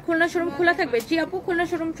 বুধবার খুলনা শোরুম খোলা থাকবে। জি আপু, খুলনা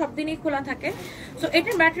শোরুম সব দিনই খোলা থাকে। সো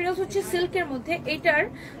এটার ম্যাটেরিয়ালস হচ্ছে সিল্কের মধ্যে। এটার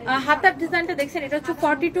হাতার ডিজাইনটা দেখছেন, এটা হচ্ছে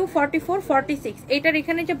 42, 44, 46। এটার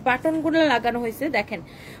এখানে যে বাটনগুলো লাগানো হয়েছে দেখেন,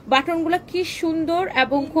 বাটনগুলো কি সুন্দর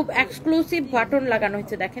এবং খুব এক্সক্লুসিভ বাটন লাগানো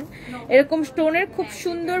হয়েছে। দেখেন এরকম স্টোনের খুব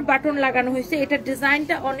সুন্দর বাটন লাগানো হয়েছে। এটার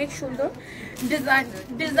ডিজাইনটা অনেক সুন্দর,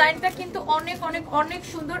 ডিজাইনটা কিন্তু অনেক অনেক অনেক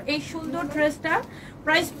সুন্দর। এই সুন্দর ড্রেসটা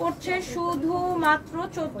প্রাইস পড়ছে শুধুমাত্র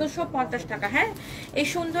 1450 টাকা। হ্যাঁ, এই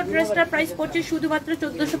সুন্দর ড্রেসটার প্রাইস পড়ছে শুধুমাত্র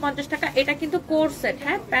 1450 টাকা। এটা কিন্তু কোর্স সেট,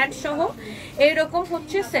 হ্যাঁ, প্যান্ট সহ এইরকম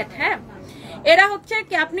হচ্ছে সেট। হ্যাঁ, এরা হচ্ছে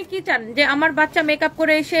কি, আপনি কি চান যে আমার বাচ্চা মেকআপ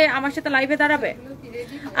করে এসে আমার সাথে লাইভে দাঁড়াবে?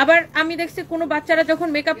 আবার আমি দেখছি কোনো বাচ্চারা যখন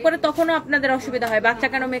মেকআপ করে তখনও আপনাদের অসুবিধা হয়, বাচ্চা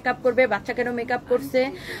কেন মেকআপ করবে, বাচ্চা কেন মেকআপ করছে।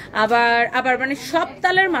 আবার মানে সব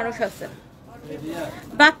তালের মানুষ আছে,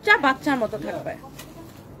 বাচ্চা বাচ্চার মতো থাকবে।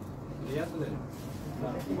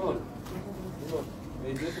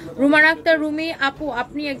 রুমান আক্তার রুমি আপু,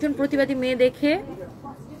 আপনি একজন প্রতিবাদী মেয়ে দেখে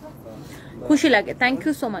খুশি লাগে। Thank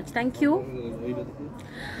you so much, thank you.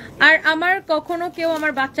 আর আমার কখনো কেউ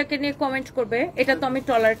আমার বাচ্চাকে নিয়ে কমেন্ট করবে, এটা তো আমি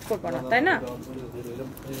টলারেট করবো না, তাই না?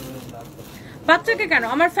 বাচ্চাকে কেন,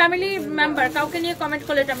 আমার ফ্যামিলি মেম্বার কাউকে নিয়ে কমেন্ট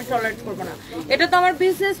করলে এটা আমি টলারেট করবো না। এটা তো আমার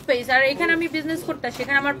বিজনেস পেজ, আর এখানে আমি বিজনেস করতে,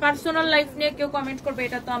 সেখানে আমার পার্সোনাল লাইফ নিয়ে কেউ কমেন্ট করবে,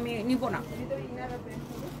 এটা তো আমি নিব না।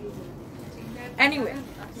 এনিওয়ে,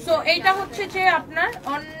 সো এইটা হচ্ছে যে আপনার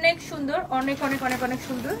অনেক সুন্দর, অনেক অনেক অনেক অনেক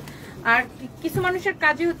সুন্দর। আর কিছু মানুষের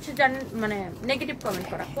কাজই হচ্ছে জানেন মানে নেগেটিভ কমেন্ট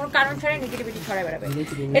করা, কোন কারণ ছাড়াই নেগেটিভিটি ছড়ায় বেড়াবে।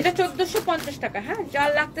 এটা 1450 টাকা, হ্যাঁ, যা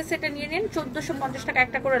লাগতেছে এটা নিয়ে নিন। 1450 টাকা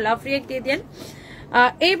একটা করে লাভ রিয়েক্ট দিয়ে দেন।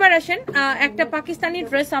 এইবার আসেন একটা পাকিস্তানি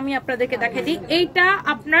ড্রেস আমি আপনাদেরকে দেখাই দিই। এইটা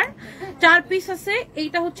আপনার 4 পিস আছে,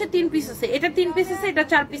 এইটা হচ্ছে 3 পিস আছে, এটা 3 পিস আছে, এটা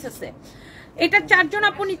 4 পিস আছে। এটা 4 জন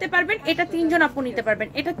আপু নিতে পারবেন, এটা 3 জন আপু নিতে পারবেন,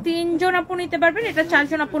 এটা 3 জন আপু নিতে পারবেন, এটা 4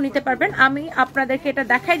 জন আপু নিতে পারবেন। আমি আপনাদেরকে এটা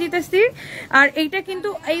দেখাই দিতেছি। আর এইটা কিন্তু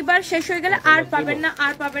এইবার শেষ হয়ে গেলে আর পাবেন না,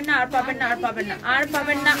 আর পাবেন না, আর পাবেন না, আর পাবেন না, আর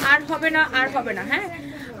পাবেন না, আর হবে না, আর হবে না, হ্যাঁ,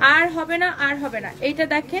 আর হবে না, আর হবে না। এইটা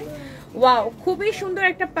দেখেন, ওয়াও, খুবই সুন্দর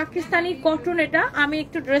একটা পাকিস্তানি কটন। এটা আমি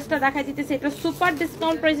একটু ড্রেসটা দেখাই দিতেছি, এটা সুপার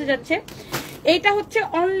ডিসকাউন্ট প্রাইসে যাচ্ছে। এইটা হচ্ছে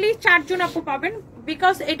অনলি 4 জন আপু পাবেন,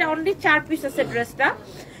 বিকজ এটা অনলি 4 পিস আছে ড্রেসটা।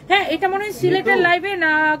 হ্যাঁ, এটা মনে হয় সিলেটের লাইভে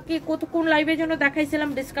না কি কোন লাইভের জন্য দেখাইছিলাম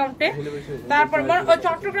ডিসকাউন্টে, তারপর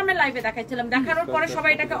চট্টগ্রামের লাইভে দেখাইছিলাম। দেখানোর পরে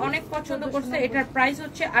সবাই এটাকে অনেক পছন্দ করছে। এটার প্রাইস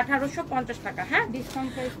হচ্ছে 1850 টাকা, হ্যাঁ,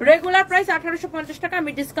 রেগুলার প্রাইস 1850 টাকা।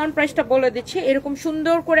 আমি ডিসকাউন্ট প্রাইসটা বলে দিচ্ছি। এরকম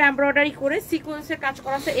সুন্দর করে এমব্রয়ডারি করে সিকোয়েন্সের কাজ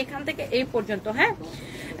করা আছে এখান থেকে এই পর্যন্ত, হ্যাঁ,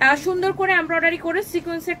 সুন্দর করে এমব্রয়ডারি করে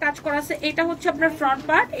সিকোয়েন্সের কাজ করা আছে। এটা হচ্ছে আপনার ফ্রন্ট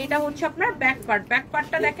পার্ট, এটা হচ্ছে আপনার ব্যাক পার্ট। ব্যাক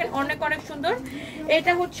পার্টটা দেখেন অনেক অনেক সুন্দর।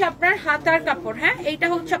 এটা হচ্ছে আপনার হাতার কাপড়, হ্যাঁ, এইটা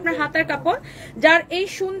হচ্ছে আপনার হাতার কাপড়। যার এই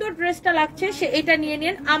সুন্দর ড্রেসটা লাগছে সে এটা নিয়ে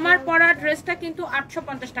নিন। আমার পরা ড্রেসটা কিন্তু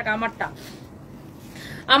 850 টাকা,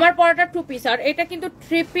 আমার পরাটা 2 পিস, আর এটা কিন্তু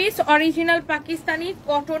 3 পিস অরিজিনাল পাকিস্তানি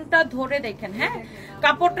কটনটা ধরে দেখেন, হ্যাঁ,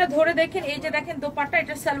 কাপড়টা ধরে দেখেন। এই যে দেখেন দোপাট্টা,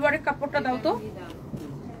 এটা সালোয়ারের কাপড়টা দাও তো।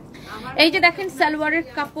 এই যে দেখেন সালোয়ারের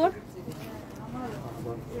কাপড়।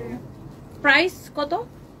 প্রাইস কত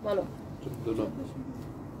বলো?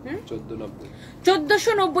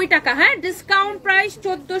 1490 টাকা, হ্যাঁ, ডিসকাউন্ট প্রাইস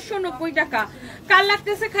 1490 টাকা। কাল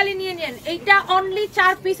লাগতেছে খালি নিয়ে নেন। এইটা অনলি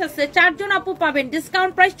 4 পিস আছে, 4 জন আপু পাবেন,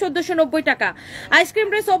 ডিসকাউন্ট প্রাইস 1490 টাকা। আইসক্রিম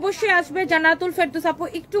ড্রেস অবশ্যই আসবে, জান্নাতুল ফেরদৌস আপু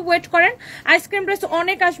একটু ওয়েট করেন। আইসক্রিম ড্রেস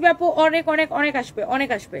অনেক আসবে আপু, অনেক অনেক অনেক আসবে, অনেক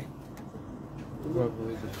আসবে।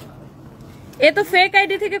 এ তো ফেক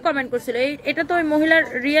আইডি থেকে কমেন্ট করছিল, এটা তো ওই মহিলার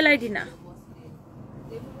রিয়েল আইডি না।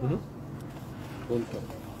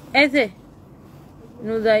 এই যে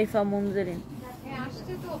নুজাইফা মুনজেরিন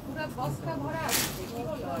আসছে তো পুরো বস্তা ভরা আসছে,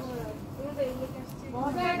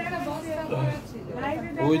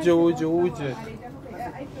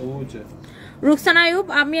 রুকসানা আইয়ুব,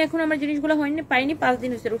 আমি এখন আমার জিনিসগুলো হয়নি, পাইনি, 5 দিন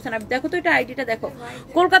হয়েছে। রুকসানা আইয়ুব দেখো তো এটা আইডিটা দেখো,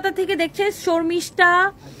 কলকাতা থেকে দেখছে। শর্মিষ্ঠা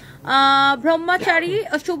ব্রহ্মচারী,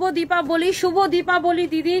 শুভ দীপাবলি। শুভ দীপাবলি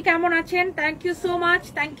দিদি, কেমন আছেন? Thank you so much,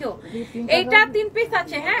 thank you. এইটা 3 পিস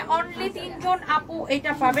আছে, হ্যাঁ, অনলি 3 জন আপু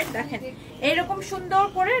এটা পাবেন। দেখেন এরকম সুন্দর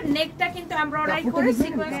করে নেকটা কিন্তু এমব্রয়ডারি করে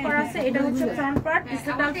সিকোয়েন্স করা আছে। এটা হচ্ছে ফ্রন্ট পার্ট,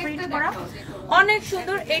 ডিজিটাল প্রিন্ট করা, অনেক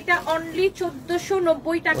সুন্দর। এটা অনলি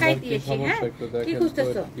 1490 টাকায় দিয়েছি, হ্যাঁ, কি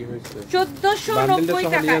খুঁজতেছো? 1490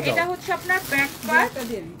 টাকা। এটা হচ্ছে আপনার ব্যাক পার্ট,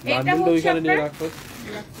 এটা হচ্ছে আপনার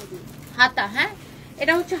হাতা, হ্যাঁ,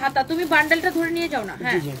 এটা হচ্ছে হাতা। তুমি বান্ডেলটা ধরে নিয়ে যাও না,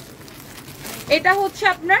 হ্যাঁ, এটা হচ্ছে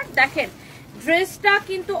আপনার দেখেন ড্রেসটা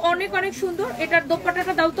কিন্তু অনেক অনেক সুন্দর। এটার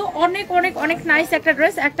দোপাট্টাটা দাও তো, অনেক অনেক অনেক নাইস একটা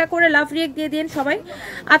ড্রেস। একটা করে লাভ রিয়েক্ট দিয়ে দিন সবাই।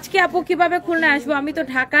 আজকে আপু কিভাবে খুলনায় আসবো? আমি তো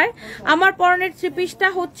ঢাকায়। আমার পরনের 3 পিসটা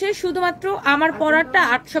হচ্ছে শুধুমাত্র আমার পরারটা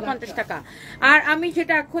 850 টাকা। আর আমি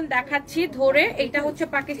যেটা এখন দেখাচ্ছি ধরে, এটা হচ্ছে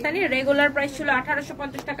পাকিস্তানি, রেগুলার প্রাইস ছিল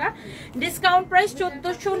 1850 টাকা, ডিসকাউন্ট প্রাইস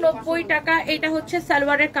 1490 টাকা। এটা হচ্ছে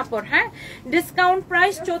সালোয়ারের কাপড়, হ্যাঁ, ডিসকাউন্ট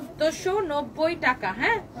প্রাইস 1490 টাকা,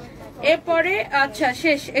 হ্যাঁ। এরপরে আচ্ছা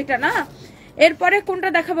শেষ এটা না, এরপরে কোনটা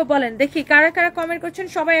দেখাবো বলেন দেখি, কারা কারা কমেন্ট করছেন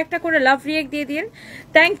সবাই একটা করে লাভ রিয়েক্ট দিয়ে দিন।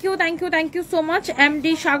 Thank you, thank you, thank you so much.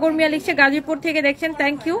 MD সাগর মিয়া লিখছে গাজীপুর থেকে দেখছেন,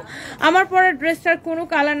 থ্যাংক ইউ। আমার পরে ড্রেসটার কোনো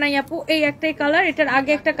কালার নাই আপু, এই একটাই কালার। এটার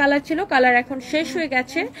আগে একটা কালার ছিল, কালার এখন শেষ হয়ে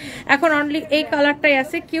গেছে, এখন অনলি এই কালারটাই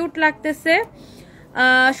আছে। কিউট লাগতেছে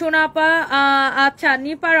সোনা আপা। আচ্ছা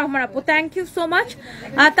নিপা রহমান আপু, থ্যাংক ইউ সো মাচ।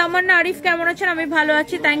 তামান্না আরিফ কেমন আছেন? আমি ভালো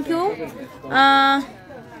আছি, থ্যাংক ইউ।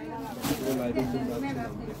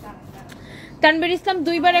 তানবীর ইসলাম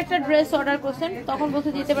 2বার একটা ড্রেস অর্ডার করছেন, তখন বলতে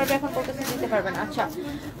দিতে পারবে, এখন বলতেছে দিতে পারবে না। আচ্ছা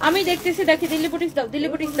আমি দেখতেছি, দেখি দিল্লি বুটিক্স দাও, দিল্লি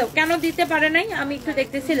বুটিক্স দাও। কেন দিতে পারে নাই আমি একটু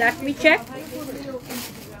দেখতেছি, লেট মি চেক।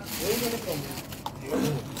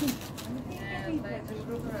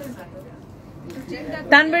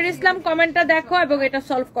 তানবীর ইসলাম কমেন্টটা দেখো এবং এটা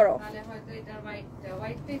সলভ করো।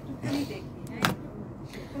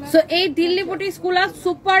 সো এই দিল্লি বুটিক্স গুলা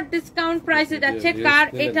সুপার ডিসকাউন্ট প্রাইসে যাচ্ছে, কার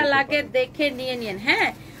এটা লাগে দেখে নিয়ে নিন। হ্যাঁ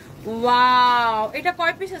ওয়াও, এটা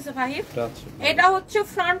কয় পিস আছে ফাহিম? এটা হচ্ছে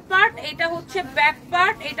ফ্রন্ট পার্ট, এটা হচ্ছে ব্যাক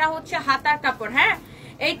পার্ট, এটা হচ্ছে হাতার কাপড়। হ্যাঁ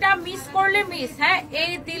এটা মিস করলে মিস। হ্যাঁ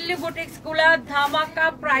এই দিল্লি বুটিক্স গুলা ধামাকা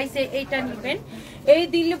প্রাইসে এইটা নিবেন। এই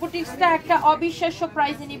দিল্লি বুটিক্সটা একটা অবিশ্বাস্য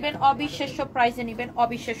প্রাইসে নিবেন, অবিশ্বাস্য প্রাইসে নিবেন,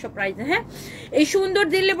 অবিশ্বাস্য প্রাইসে। হ্যাঁ এই সুন্দর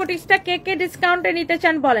দিল্লি বুটিক্সটা কে কে ডিসকাউন্টে নিতে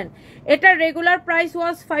চান বলেন? এটা রেগুলার প্রাইস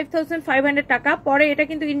ওয়াজ 5500 টাকা, পরে এটা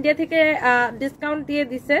কিন্তু ইন্ডিয়া থেকে ডিসকাউন্ট দিয়ে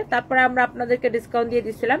দিছে, তারপরে আমরা আপনাদেরকে ডিসকাউন্ট দিয়ে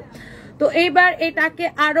দিছিলাম। তো এইবার এটাকে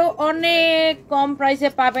আরো অনেক কম প্রাইসে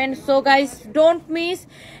পাবেন। সো গাইস ডোন্ট মিস,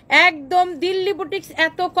 একদম দিল্লি বুটিক্স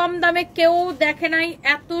এত কম দামে কেউ দেখে নাই।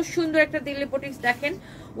 এত সুন্দর একটা দিল্লি বুটিক্স দেখেন।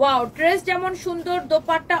 ওয়াও, ড্রেস যেমন সুন্দর,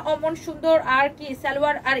 দোপাট্টা অমন সুন্দর, আর কি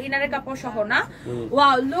সালোয়ার আর ইনারের কাপড় সহ না।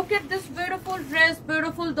 Wow, look at this beautiful dress,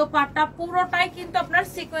 beautiful dupatta, পুরোটাই কিন্তু আপনার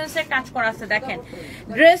সিকোয়েন্সের কাজ করা আছে। দেখেন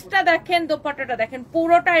ড্রেসটা দেখেন, দোপাট্টাটা দেখেন,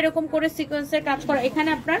 পুরোটা এরকম করে সিকোয়েন্সের কাজ করা। এখানে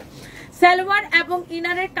আপনার সালোয়ার এবং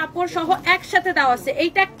ইনারের কাপড় সহ একসাথে দেওয়া আছে।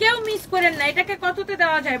 এইটা কেউ মিস করেন না। এটাকে কততে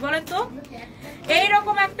দেওয়া যায় বলেন তো?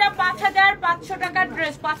 এইরকম একটা 5500 টাকার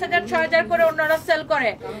ড্রেস 5000 6000 করে অন্যরা সেল করে।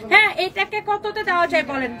 হ্যাঁ এটাকে কততে দেওয়া যায়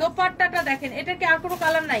বলেন? দোপাট্টাটা দেখেন, এটাকে আর কোনো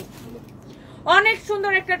কালার নাই। অনেক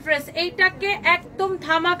সুন্দর একটা ড্রেস, এইটাকে একদম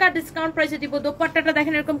ধামাকা ডিসকাউন্ট প্রাইসে দিব। দোপাট্টাটা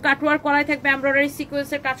দেখেন এরকম কাটওয়ার্ক করাই থাকবে, এমব্রয়ডারি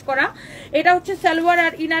সিকোয়েন্সের কাজ করা। এটা হচ্ছে সালোয়ার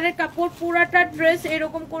আর ইনারের কাপড়, পুরাটা ড্রেস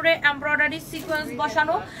এরকম করে এমব্রয়ডারি সিকোয়েন্স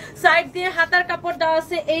বসানো, সাইড দিয়ে হাতার কাপড় দেওয়া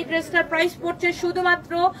আছে। এই ড্রেসটার প্রাইস পড়ছে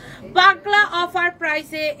শুধুমাত্র পাগলা অফার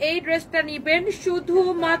প্রাইসে। এই ড্রেসটা নিবেন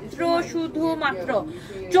শুধুমাত্র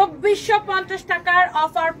 2450 টাকার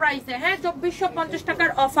অফার প্রাইসে। হ্যাঁ 2450 টাকার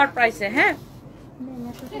অফার প্রাইসে। হ্যাঁ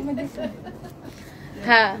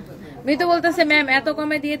হ্যাঁ মিতু বলতেছে ম্যাম এত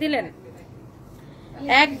কমে দিয়ে দিলেন,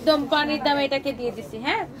 একদম পানির দামে এটাকে দিয়ে দিছি।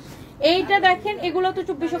 হ্যাঁ এইটা দেখেন, এগুলো তো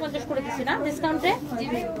 2450 করে দিছি না ডিসকাউন্টে।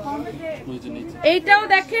 এইটাও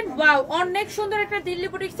দেখেন, ওয়াও অনেক সুন্দর একটা দিল্লি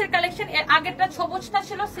বুটিক্স এর কালেকশন। এর আগেরটা সবুজটা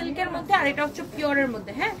ছিল সিল্কের মধ্যে, আর এটা হচ্ছে পিওরের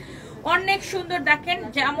মধ্যে। হ্যাঁ অনেক সুন্দর দেখেন,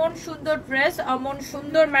 যেমন সুন্দর ড্রেস অমন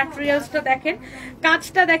সুন্দর ম্যাটেরিয়ালসটা দেখেন,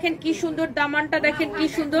 কাজটা দেখেন কি সুন্দর, দামানটা দেখেন কি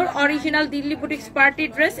সুন্দর, original Delhi boutiques party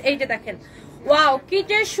dress. এইটা দেখেন, ওয়াও কি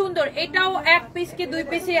যে সুন্দর। এটাও এক পিস কি দুই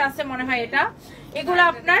পিসই আছে মনে হয় এটা। এগুলো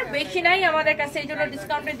আপনার বেশি নাই আমাদের কাছে, এই জন্য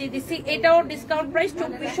ডিসকাউন্টে দিয়ে দিচ্ছি। এটাও ডিসকাউন্ট প্রাইস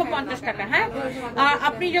 2450 টাকা। হ্যাঁ আর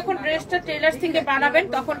আপনি যখন ড্রেসটা টেলার্স থেকে বানাবেন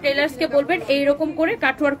তখন টেলার্সকে বলবেন এইরকম করে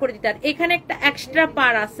কাটওয়ার করে দিতে। আর এখানে একটা এক্সট্রা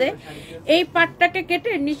পার আছে, এই পাটটাকে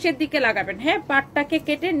কেটে নিচের দিকে লাগাবেন। হ্যাঁ পাটটাকে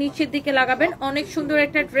কেটে নিচের দিকে লাগাবেন। অনেক সুন্দর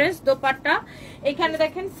একটা ড্রেস, দোপাট্টা এখানে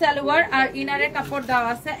দেখেন সালোয়ার আর ইনারের কাপড় দেওয়া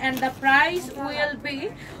আছে। And the price will be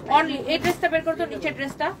only, এই ড্রেসটা বের করতো, নিচের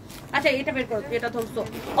ড্রেসটা, আচ্ছা এটা বের করতো, এটা ধরছো,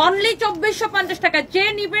 অনলি 2450 টাকা। যে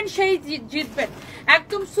নিবেন সেই জিতবেন,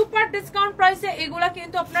 একদম সুপার ডিসকাউন্ট প্রাইসে। এগুলা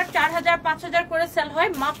কিন্তু আপনার 4000 5000 করে সেল হয়,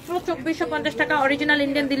 মাত্র 2450 টাকা। Original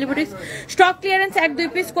Indian Delhi boutiques, stock clearance 1-2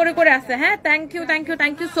 piece করে করে আছে। হ্যাঁ thank you thank you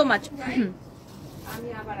thank you so much.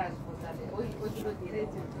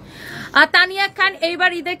 Tania খান,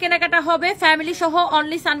 এইবার ঈদের কেনাকাটা হবে ফ্যামিলি সহ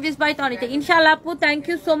অনলি সানভিস বাই তনিতে ইনশাআল্লাহ আপু। Thank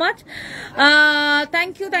you so much,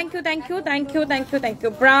 thank you thank you thank you thank you thank you thank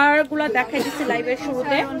you. Brar গুলা দেখাই দিচ্ছি লাইভের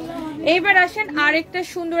শুরুতে। এইবার আসেন আরেকটা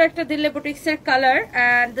সুন্দর একটা দিল্লি বুটিক্স এর colour,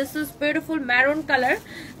 and this is beautiful maroon colour.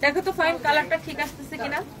 দেখো তো ফাইন কালারটা ঠিক আসতেছে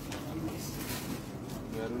কিনা।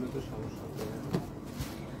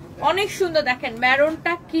 অনেক সুন্দর দেখেন,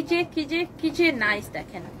 ম্যারুনটা কি যে নাইস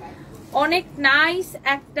দেখেন, অনেক নাইস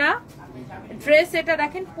একটা ড্রেস। এটা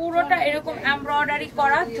দেখেন পুরোটা এরকম এমব্রয়ডারি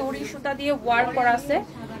করা, জরি সুতা দিয়ে ওয়ার্ক করা আছে।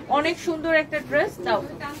 অনেক সুন্দর একটা ড্রেস। দাও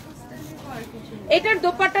এটার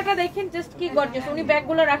দোপাট্টাটা দেখেন জাস্ট কি গর্জিয়াস। উনি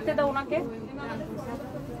ব্যাগগুলো রাখতে দাও ওনাকে।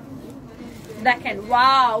 দেখেন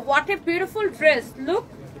wow what a beautiful dress, look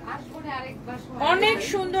অনেক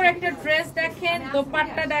সুন্দর একটা ড্রেস। দেখেন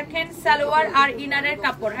দোপাট্টা দেখেন, সালোয়ার আর ইনারের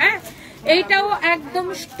কাপড়। হ্যাঁ এইটাও একদম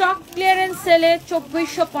স্টক ক্লিয়ারেন্স সেলে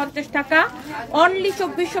 2450 টাকা, অনলি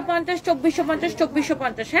 2450 2450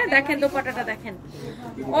 2450। হ্যাঁ দেখেন দোপাট্টাটা দেখেন,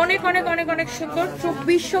 অনেক অনেক অনেক অনেক সুন্দর,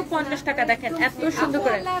 2450 টাকা। দেখেন এত সুন্দর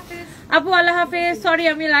করে। আপু আল্লাহ হাফেজ, সরি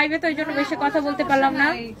আমি লাইভে তো এই জন্য বেশি কথা বলতে পারলাম না।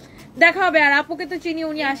 দেখা হবে। আর আপুকে তো চিনি,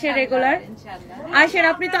 উনি আসে রেগুলার আসেন।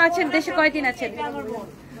 আপনি তো আছেন দেশে, কয়দিন আছেন?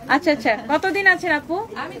 আচ্ছা আচ্ছা, কতদিন আছেন আপু?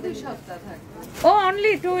 আমি 2 সপ্তাহ থাকি। ও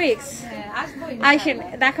অনলি 2 উইকস। আসেন,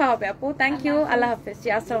 দেখা হবে আপু। থ্যাংক ইউ, আল্লাহ হাফেজ, জি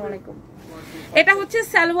আসসালামু আলাইকুম। এটা হচ্ছে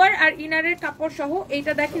সালোয়ার আর ইনারের কাপড় সহ।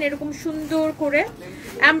 এইটা দেখেন এরকম সুন্দর করে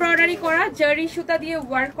এমব্রয়ডারি করা, জারি সুতা দিয়ে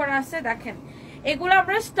ওয়ার্ক করা আছে। দেখেন এগুলো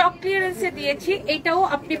আমরা স্টক ক্লিয়ারেন্সে দিয়েছি। এটাও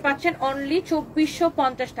আপনি পাচ্ছেন অনলি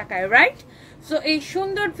 2450 টাকায়, রাইট? সো এই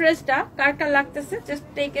সুন্দর ড্রেসটা কার কার লাগতেছে just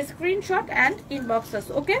take a screenshot and inbox us,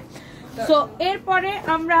 okay? So এরপরে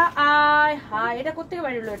আমরা এটা কোত্থেকে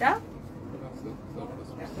বাইরে হলো, এটা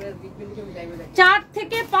 4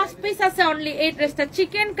 থেকে 5 পিস আছে অনলি এই ড্রেসটা,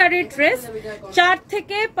 চিকেন কারি ড্রেস 4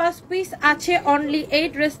 থেকে 5 পিস আছে অনলি এই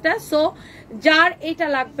ড্রেসটা। সো যার এটা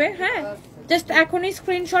লাগবে হ্যাঁ জাস্ট এখনই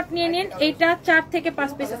স্ক্রিনশট নিয়ে নিন, এইটা 4 থেকে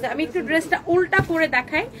 5 পিস আছে। আমি একটু ড্রেসটা উল্টা করে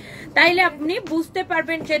দেখাই, তাইলে আপনি বুঝতে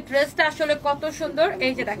পারবেন যে ড্রেসটা আসলে কত সুন্দর।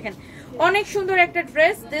 এই যে দেখেন অনেক সুন্দর একটা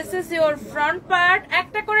dress. This is your front part,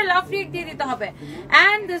 একটা করে লাভ রিড দিয়ে দিতে হবে,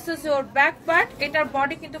 and this is your back part. এটার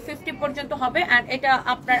বডি কিন্তু 50 পর্যন্ত হবে, এন্ড এটা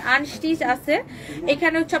আপনার আনস্টিচ আছে।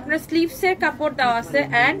 এখানে হচ্ছে আপনার স্লিভস এর কাপড় দেওয়া আছে,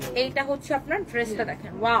 এন্ড এইটা হচ্ছে আপনার ড্রেসটা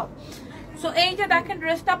দেখেন, ওয়াও। সো এই যে দেখেন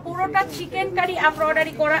ড্রেসটা পুরোটা চিকেন কারি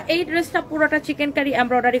এমব্রয়ডারি করা, এই ড্রেসটা পুরোটা চিকেন কারি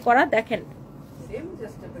এমব্রয়ডারি করা। দেখেন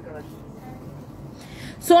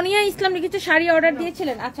সোনিয়া ইসলাম লিখেছে শাড়ি অর্ডার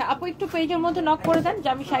দিয়েছিলেন। আচ্ছা আপু একটু পেজের মধ্যে নক করে দেন যে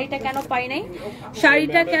আমি শাড়িটা কেন পাই নাই,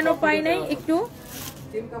 শাড়িটা কেন পাই নাই একটু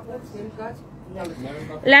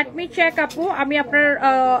লেট মি চেক আপু, আমি আপনার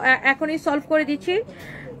এখনই সলভ করে দিচ্ছি।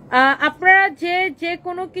 আপনারা যে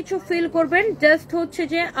কোনো কিছু ফিল করবেন জাস্ট হচ্ছে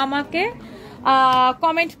যে আমাকে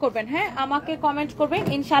কমেন্ট করবেন, হ্যাঁ আমাকে কমেন্ট করবেন,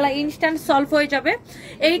 ইনশাআল্লাহ ইনস্ট্যান্ট সলভ হয়ে যাবে।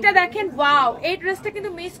 এইটা দেখেন ওয়াও, এই ড্রেসটা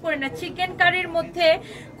কিন্তু মিস করে না, চিকেন কারির মধ্যে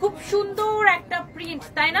খুব সুন্দর একটা প্রিন্ট,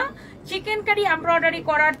 তাই না? চিকেন কারি এমব্রয়ডারি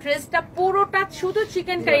করা ড্রেসটা পুরোটা শুধু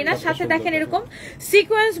চিকেন কারি না, সাথে দেখেন এরকম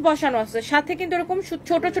সিকোয়েন্স বসানো আছে, সাথে কিন্তু এরকম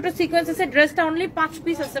ছোট ছোট সিকোয়েন্স আছে। ড্রেসটা অনলি 5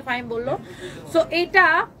 পিস আছে ফাইন বললো। সো এইটা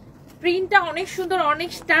প্রিন্টটা অনেক সুন্দর, অনেক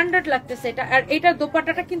স্ট্যান্ডার্ড লাগতেছে এটা। আর এটা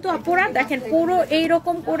দোপাট্টাটা কিন্তু আপুরা দেখেন পুরো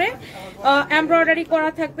এইরকম করে এমব্রয়ডারি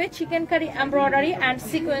করা থাকবে, চিকেন কারি এমব্রয়ডারি অ্যান্ড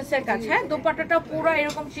সিকোয়েন্সের কাজ। হ্যাঁ দোপাট্টাটা পুরো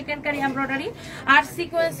এরকম চিকেন কারি এমব্রয়ডারি আর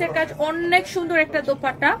সিকোয়েন্সের কাজ, অনেক সুন্দর একটা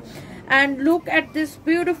dupatta. And look at this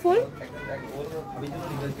beautiful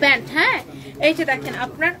pant. হ্যাঁ এই যে দেখেন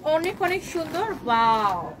আপনার অনেক অনেক সুন্দর,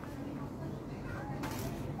 ওয়াও।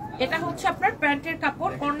 এটা হচ্ছে আপনার প্যান্টের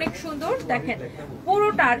কাপড়, অনেক সুন্দর দেখেন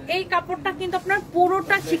পুরোটার। এই কাপড়টা কিন্তু আপনার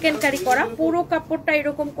পুরোটা চিকেন কারি করা, পুরো কাপড়টা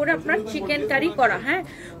এরকম করে আপনার চিকেন কারি করা। হ্যাঁ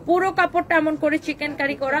পুরো কাপড়টা এমন করে চিকেন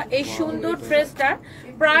কারি করা। এই সুন্দর ড্রেসটার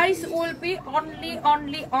প্রাইস উইল বি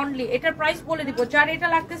অনলি এটার প্রাইস বলে দিব, যার এটা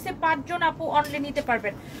লাগতেছে 5 জন আপু অনলি নিতে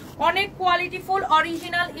পারবেন। অনেক কোয়ালিটিফুল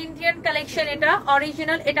অরিজিনাল ইন্ডিয়ান কালেকশন, এটা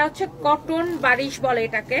অরিজিনাল। এটা হচ্ছে কটন বারিশ বলে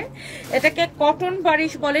এটাকে কটন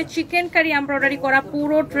বারিশ বলে। চিকেন কারি এমব্রয়ডারি করা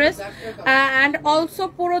পুরো ড্রেস, and also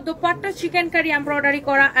পুরো দোপাট্টা চিকেন কারি এমব্রয়ডারি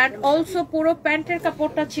করা, and also পুরো প্যান্টের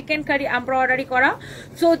কাপড়টা চিকেন কারি এমব্রয়ডারি করা।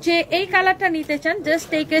 সো যে এই কালারটা নিতে চান just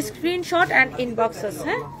take a screenshot and inbox us।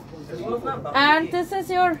 হ্যাঁ and this is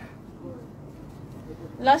your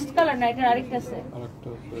last colour না, এটার আরেকটা আছে।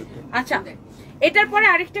 আচ্ছা এটার পরে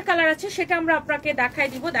আরেকটা কালার আছে, সেটা আমরা আপনাকে দেখাই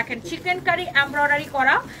দিব। দেখেন চিকেন কারি এমব্রয়ডারি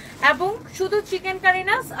করা, এবং শুধু চিকেন কারি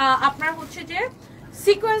না আপনার হচ্ছে যে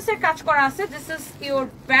সিকোয়েন্সের কাজ করা আছে। This is your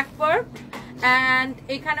back part, and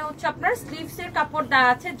এখানে হচ্ছে আপনার স্লিভস এর কাপড় দেওয়া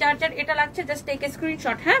আছে। যার যার এটা লাগছে জাস্ট টেক এ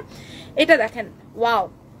স্ক্রিনশট। হ্যাঁ এটা দেখেন ওয়াও।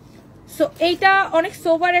 সো এইটা অনেক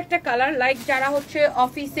সোবার একটা কালার, লাইক যারা হচ্ছে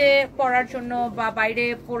অফিসে পরার জন্য বা বাইরে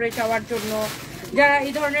পরে যাওয়ার জন্য, যারা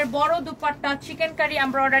এই ধরনের বড় দুপাট্টা চিকেন কারি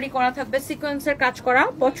এমব্রয়ডারি করা থাকবে, সিকোয়েন্সের কাজ করা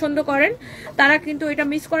পছন্দ করেন, তারা কিন্তু এটা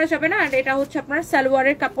মিস করা যাবে না। আর এটা হচ্ছে আপনার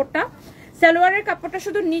সালোয়ারের কাপড়টা, সালোয়ারের কাপড়টা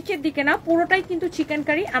শুধু নিচের দিকে না পুরোটাই কিন্তু চিকেন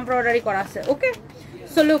কারি এমব্রয়ডারি করা আছে। ওকে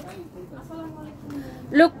সো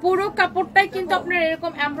লুক পুরো কাপড়টাই কিন্তু আপনার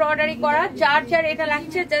এরকম এমব্রয়ডারি করা। যার যার এটা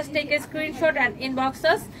লাগছে just take a screenshot and inbox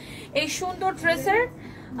আস। এই সুন্দর ড্রেসের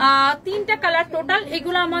 3টা কালার টোটাল,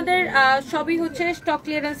 এগুলো আমাদের সবই হচ্ছে স্টক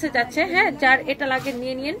ক্লিয়ারেন্সে যাচ্ছে। হ্যাঁ যার এটা লাগে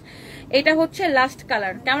নিয়ে নিন। এটা হচ্ছে লাস্ট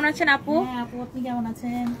কালার। কেমন আছেন আপু? আপু আপনি কেমন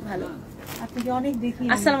আছেন? ভালো, আপনাকে অনেক দেখি।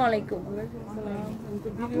 আসসালামু আলাইকুম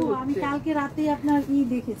আপু আমি কালকে রাতে আপনার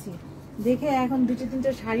দেখেছি, দেখে এখন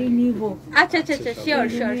 2-3টা শাড়ি নিব। আচ্ছা শিওর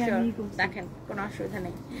দেখেন কোনো অসুবিধা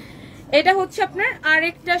নেই। এটা হচ্ছে আপনার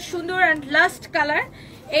আরেকটা সুন্দর এন্ড লাস্ট কালার।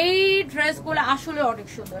 এই ড্রেসগুলো আসলে অনেক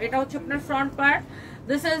সুন্দর। এটা হচ্ছে আপনার front part,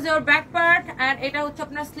 this is your back part, and এটা হচ্ছে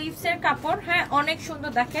আপনার স্লিভস এর কাপড়। হ্যাঁ অনেক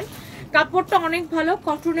সুন্দর দেখেন, কাপড়টা অনেক ভালো,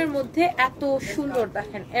 কটনের মধ্যে এত সুন্দর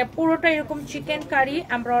দেখেন। পুরোটা এরকম চিকেন কারি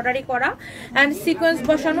এমব্রয়ডারি করা এন্ড সিকোয়েন্স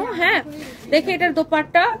বসানো। হ্যাঁ দেখে এটার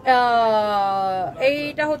দোপাট্টা,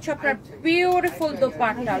 এইটা হচ্ছে আপনার বিউটিফুল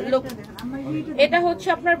দোপাট্টা। লুক এটা হচ্ছে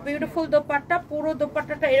আপনার বিউটিফুল দোপাট্টা, পুরো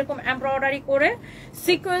দোপাট্টাটা এরকম এমব্রয়ডারি করে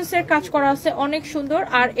সিকোয়েন্সের কাজ করা আছে, অনেক সুন্দর।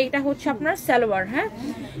 আর এইটা হচ্ছে আপনার সালোয়ার। হ্যাঁ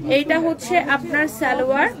এইটা হচ্ছে আপনার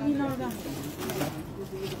সালোয়ার।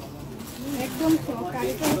 একদম সফট, আর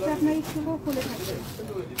এটা হচ্ছে আপনার একটু খুলে থাকবে।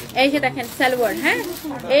 এই যে দেখেন সালোয়ার, হ্যাঁ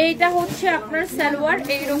এইটা হচ্ছে আপনার সালোয়ার,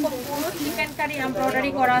 এইরকম পুরো চিকেন কারি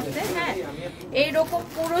এমব্রয়ডারি করা আছে, হ্যাঁ এইরকম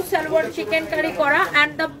পুরো সালোয়ার চিকেন কারি করা।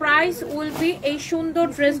 And the price will be, এই সুন্দর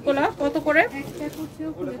ড্রেসগুলো কত করে? একটা কুচিও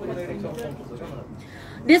খুলে থাকবে।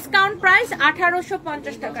 ডিসকাউন্ট প্রাইস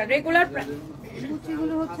 1850 টাকা। রেগুলার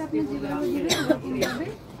কুচিগুলো হচ্ছে আপনি যেভাবে দিবেন এরকম ভাবে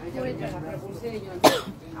করে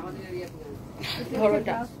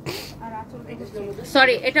ধরোটা, আর আঁচল থেকে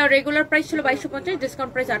সরি এটা রেগুলার প্রাইস ছিল 2250,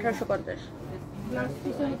 ডিসকাউন্ট প্রাইস 1850। প্লাস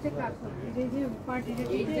পিছনে হচ্ছে কাজ হবে। এই যে party dress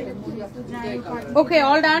okay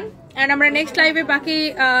all done. And আমরা নেক্সট লাইভে বাকি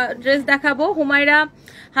ড্রেস দেখাবো। হুমায়রা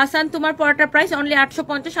হাসান, তোমার পরাটার প্রাইস অনলি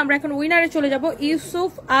 850। আমরা এখন উইনারে চলে যাব।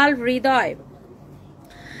 ইউসুফ আল হৃদয়,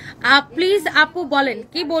 প্লিজ আপু বলেন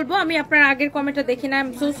কি বলবো, আমি আপনার আগের কমেন্টটা দেখি না, আই এম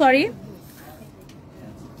সো সরি।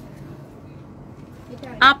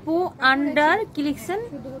 আপু আন্ডার কি লিখছেন?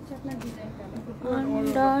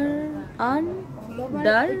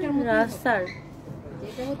 আন্ডার রাসার,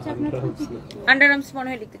 আন্ডারআর্মস মনে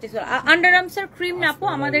হয় লিখতে চাইছিল। আন্ডারআর্মস এর ক্রিম না আপু,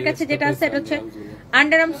 আমাদের কাছে যেটা আছে এটা হচ্ছে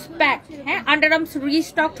আন্ডারআর্মস প্যাক। হ্যাঁ আন্ডারআর্মস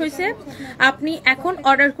রিস্টক হয়েছে, আপনি এখন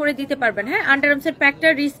অর্ডার করে দিতে পারবেন। হ্যাঁ আন্ডারআর্মস এর প্যাকটা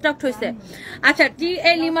রিস্টক হয়েছে। আচ্ছা টি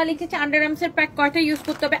এ লিমা লিখেছে আন্ডারআর্মস এর প্যাক কয়টা ইউজ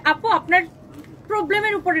করতে হবে? আপু আপনার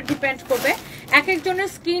প্রবলেমের উপরে ডিপেন্ড করবে, এক একজনের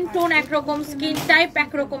স্কিন টোন একরকম, স্কিন টাইপ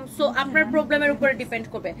একরকম, সো আপনার প্রবলেমের উপরে ডিপেন্ড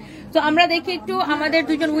করবে। তো আমরা দেখি একটু আমাদের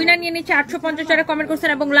দুজন উইনার নিয়ে নিচ্ছে। 850 যারা কমেন্ট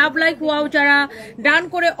করছেন এবং লাভ লাইক ওয়াও যারা ডান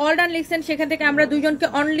করে অল ডান লিখছেন, সেখান থেকে আমরা দুজনকে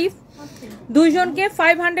অনলি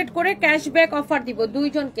 500 করে ক্যাশব্যাক অফার দিব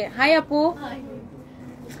দুইজনকে। হাই আপু,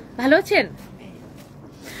 ভালো আছেন?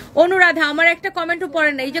 অনুরাধা, আমার একটা কমেন্টও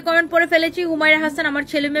পড়েন না, এই যে কমেন্ট পড়ে ফেলেছি। হুমায়রা হাসান, আমার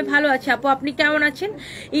ছেলে মেয়ে ভালো আছে আপু, আপনি কেমন আছেন?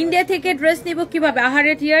 ইন্ডিয়া থেকে ড্রেস নিব কিভাবে?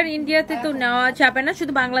 আহারে টিয়ার, ইন্ডিয়াতে তো নেওয়া যাবে না,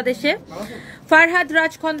 শুধু বাংলাদেশে। ফারহাদ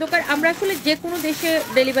রাজ খন্দকার, আমরা আসলে যে কোনো দেশে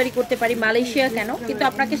ডেলিভারি করতে পারি, মালয়েশিয়া কেন, কিন্তু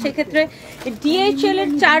আপনাকে সেক্ষেত্রে ডিএইচএল এর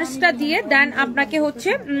চার্জটা দিয়ে দেন আপনাকে হচ্ছে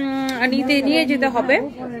নিয়ে যেতে হবে।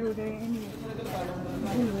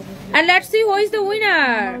 And let's see who is the winner.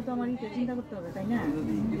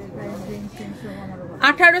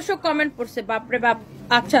 1800 comment পড়ছে, বাপরে বাপ।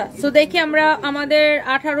 আচ্ছা সো দেখি আমরা আমাদের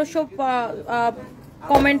 1800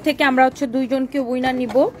 কমেন্ট থেকে আমরা হচ্ছে দুইজনকে উইনার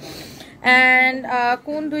নিব। এন্ড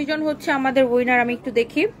কোন দুইজন হচ্ছে আমাদের উইনার আমি একটু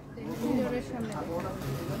দেখি,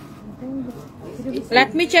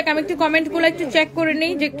 লেট মি চেক। আমি একটু কমেন্টগুলো একটু চেক করে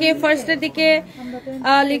নিই যে কে ফার্স্টের দিকে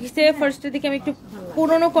লিখছে। ফার্স্টের দিকে আমি একটু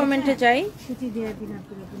পুরনো কমেন্টে যাই।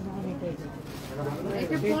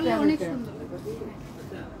 এটা পরলে অনেক সুন্দর।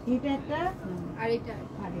 এটা একটা আর এটা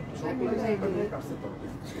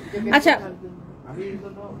আচ্ছা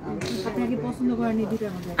আপনি কি পছন্দ করেন?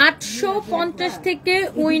 850 থেকে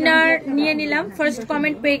উইনার নিয়ে নিলাম। ফার্স্ট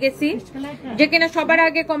কমেন্ট পেয়ে গেছি, যে কিনা সবার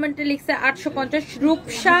আগে কমেন্টে লিখছে 850।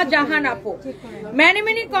 রূপসা জাহান আপু, মেনি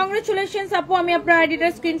মেনি কংগ্রেচুলেশনস আপু। আমি আপনার আইডিটা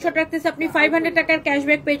স্ক্রিনশট রাখতেছি, আপনি 500 টাকার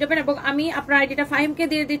ক্যাশব্যাক পেয়ে যাবেন এবং আমি আপনার আইডিটা ফাহিমকে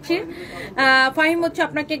দিয়ে দিচ্ছি। ফাহিম হচ্ছে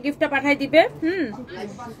আপনাকে গিফটটা পাঠিয়ে দিবে।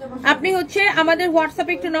 আপনি হচ্ছে আমাদের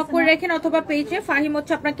হোয়াটসঅ্যাপে একটু নক করে রাখেন অথবা পেজে, ফাহিম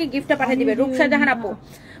হচ্ছে আপনাকে গিফটটা পাঠিয়ে দিবে। রূপসা জাহান আপু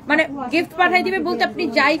মানে গিফট পাঠিয়ে দিবে বলতে আপনি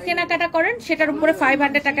যাই কেনাকাটা করেন সেটার উপরে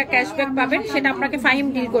 500 টাকা ক্যাশব্যাক পাবেন, সেটা আপনাকে ফাহিম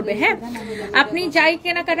ডিল করবে। হ্যাঁ আপনি যাই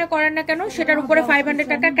কেনাকাটা করেন না কেন সেটার উপরে 500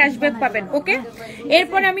 টাকা ক্যাশব্যাক পাবেন। ওকে,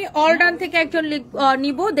 এরপরে আমি অল ডান থেকে একজন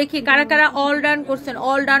নিব, দেখি কারা কারা অল ডান করছেন।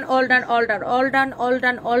 All done all done all done all done all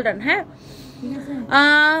done all done. হ্যাঁ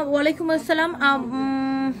ওয়ালাইকুম আসসালাম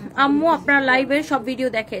আম্মু, আপনার লাইভের সব ভিডিও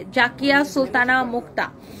দেখে। জাকিয়া সুলতানা মুক্তা,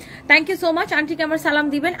 থ্যাংক ইউ সো মাচ। আন্টিকে আমার সালাম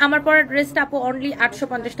দিবেন। আমার পরা ড্রেসটা আপু অনলি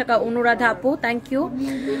 850 টাকা। অনুরাধা আপু থ্যাংক ইউ।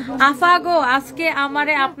 আফাগো, আজকে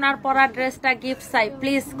আমারে আপনার পরা ড্রেসটা গিফট চাই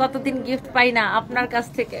প্লিজ, কতদিন গিফট পাই না আপনার কাছ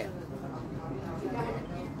থেকে।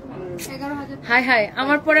 হাই হাই,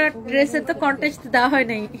 আমার পরা ড্রেসের তো কন্টেস্ট দেওয়া হয়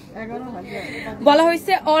নাই, বলা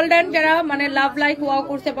হয়েছে অল ডান যারা মানে লাভ লাইক ওয়াও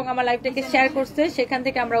করছে এবং আমার লাইভটাকে শেয়ার করছে সেখান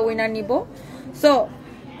থেকে আমরা উইনার নিব। সো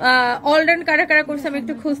অল ডান কারা কারা করছে আমি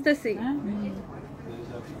একটু খুঁজতেছি।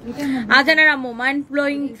 আজানের আম্মু, mind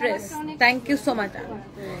blowing dress, thank you so much.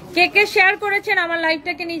 K K share করেছেন আমার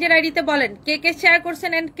লাইভটাকে নিজের আইডিতে বলেন, কে কে শেয়ার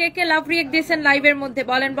করছেন and K K love react দিয়েছেন লাইভের মধ্যে,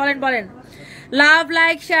 বলেন বলেন বলেন। লাভ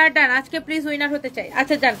লাইক শেয়ার ডান, আজকে প্লিজ উইনার হতে চাই।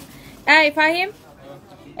 আচ্ছা যান, এই ফাহিম,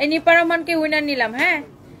 এই নিপা রহমানকে উইনার নিলাম। হ্যাঁ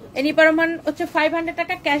এই নিপা রহমান হচ্ছে 500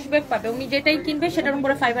 টাকা ক্যাশব্যাক পাবে, উনি যেটাই কিনবে সেটার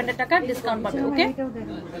উপরে 500 টাকা ডিসকাউন্ট পাবে। ওকে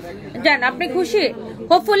যান, আপনি খুশি?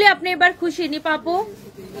 হোপফুলি আপনি এবার খুশি নিপা আপু।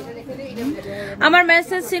 আমার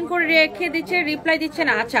মেসেজ সিন করে রেখে দিচ্ছে, রিপ্লাই দিচ্ছে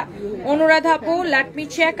না। আচ্ছা অনুরাধা আপু, লেট মি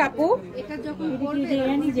চেক আপু।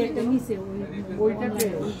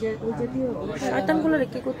 শয়তানগুলো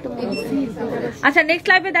রেখে করতে আচ্ছা নেক্সট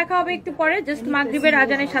লাইভে দেখা হবে একটু পরে, জাস্ট মাগরিবের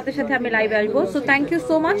আজানের সাথে সাথে আমি লাইভে আসবো। So thank you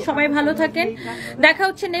so much, সবাই ভালো থাকেন, দেখা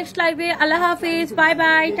হচ্ছে নেক্সট লাইভে। আল্লাহ হাফিজ, bye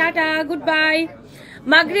bye, tata, good bye.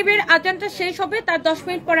 মাগরিবের আজানটা শেষ হবে, তার 10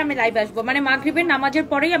 মিনিট পরে আমি লাইভে আসবো, মানে মাগরিবের নামাজের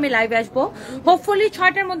পরেই আমি লাইভে আসবো। হোপফুলি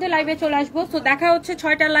 6টার মধ্যে লাইভে চলে আসবো। তো দেখা হচ্ছে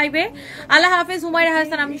 6টার লাইভে। আল্লাহ হাফেজ। হুমায়রা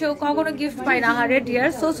হাসান, আমি কখনো গিফট পাই না, হারে ডিয়ার,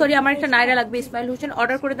 সো সরি। আমার একটা নাইরা লাগবে, ইসমাইল হোসেন,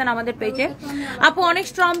 অর্ডার করে দেন আমাদের পেজে। আপু অনেক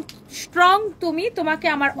স্ট্রং তুমি, তোমাকে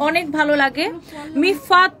আমার অনেক ভালো লাগে।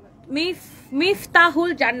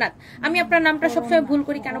 মিফতাহুল জান্নাত, আমি আপনার নামটা সবসময় ভুল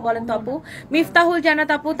করি কেন বলেন তো আপু? মিফতাহুল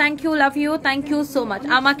জান্নাত আপু, thank you, love you, thank you so much.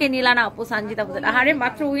 আমাকে নিলা না আপু, সঞ্জিত আপু। আরে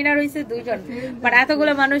মাত্র উইনার হয়েছে 2 জন, বাট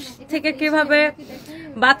এতগুলো মানুষ থেকে কিভাবে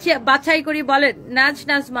বাছাই করি বলেন?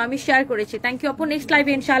 নাজমা, আমি শেয়ার করেছি। থ্যাংক ইউ আপু, নেক্সট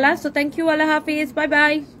লাইভে ইনশাআল্লাহ। So thank you, Allah Hafiz, bye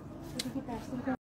bye.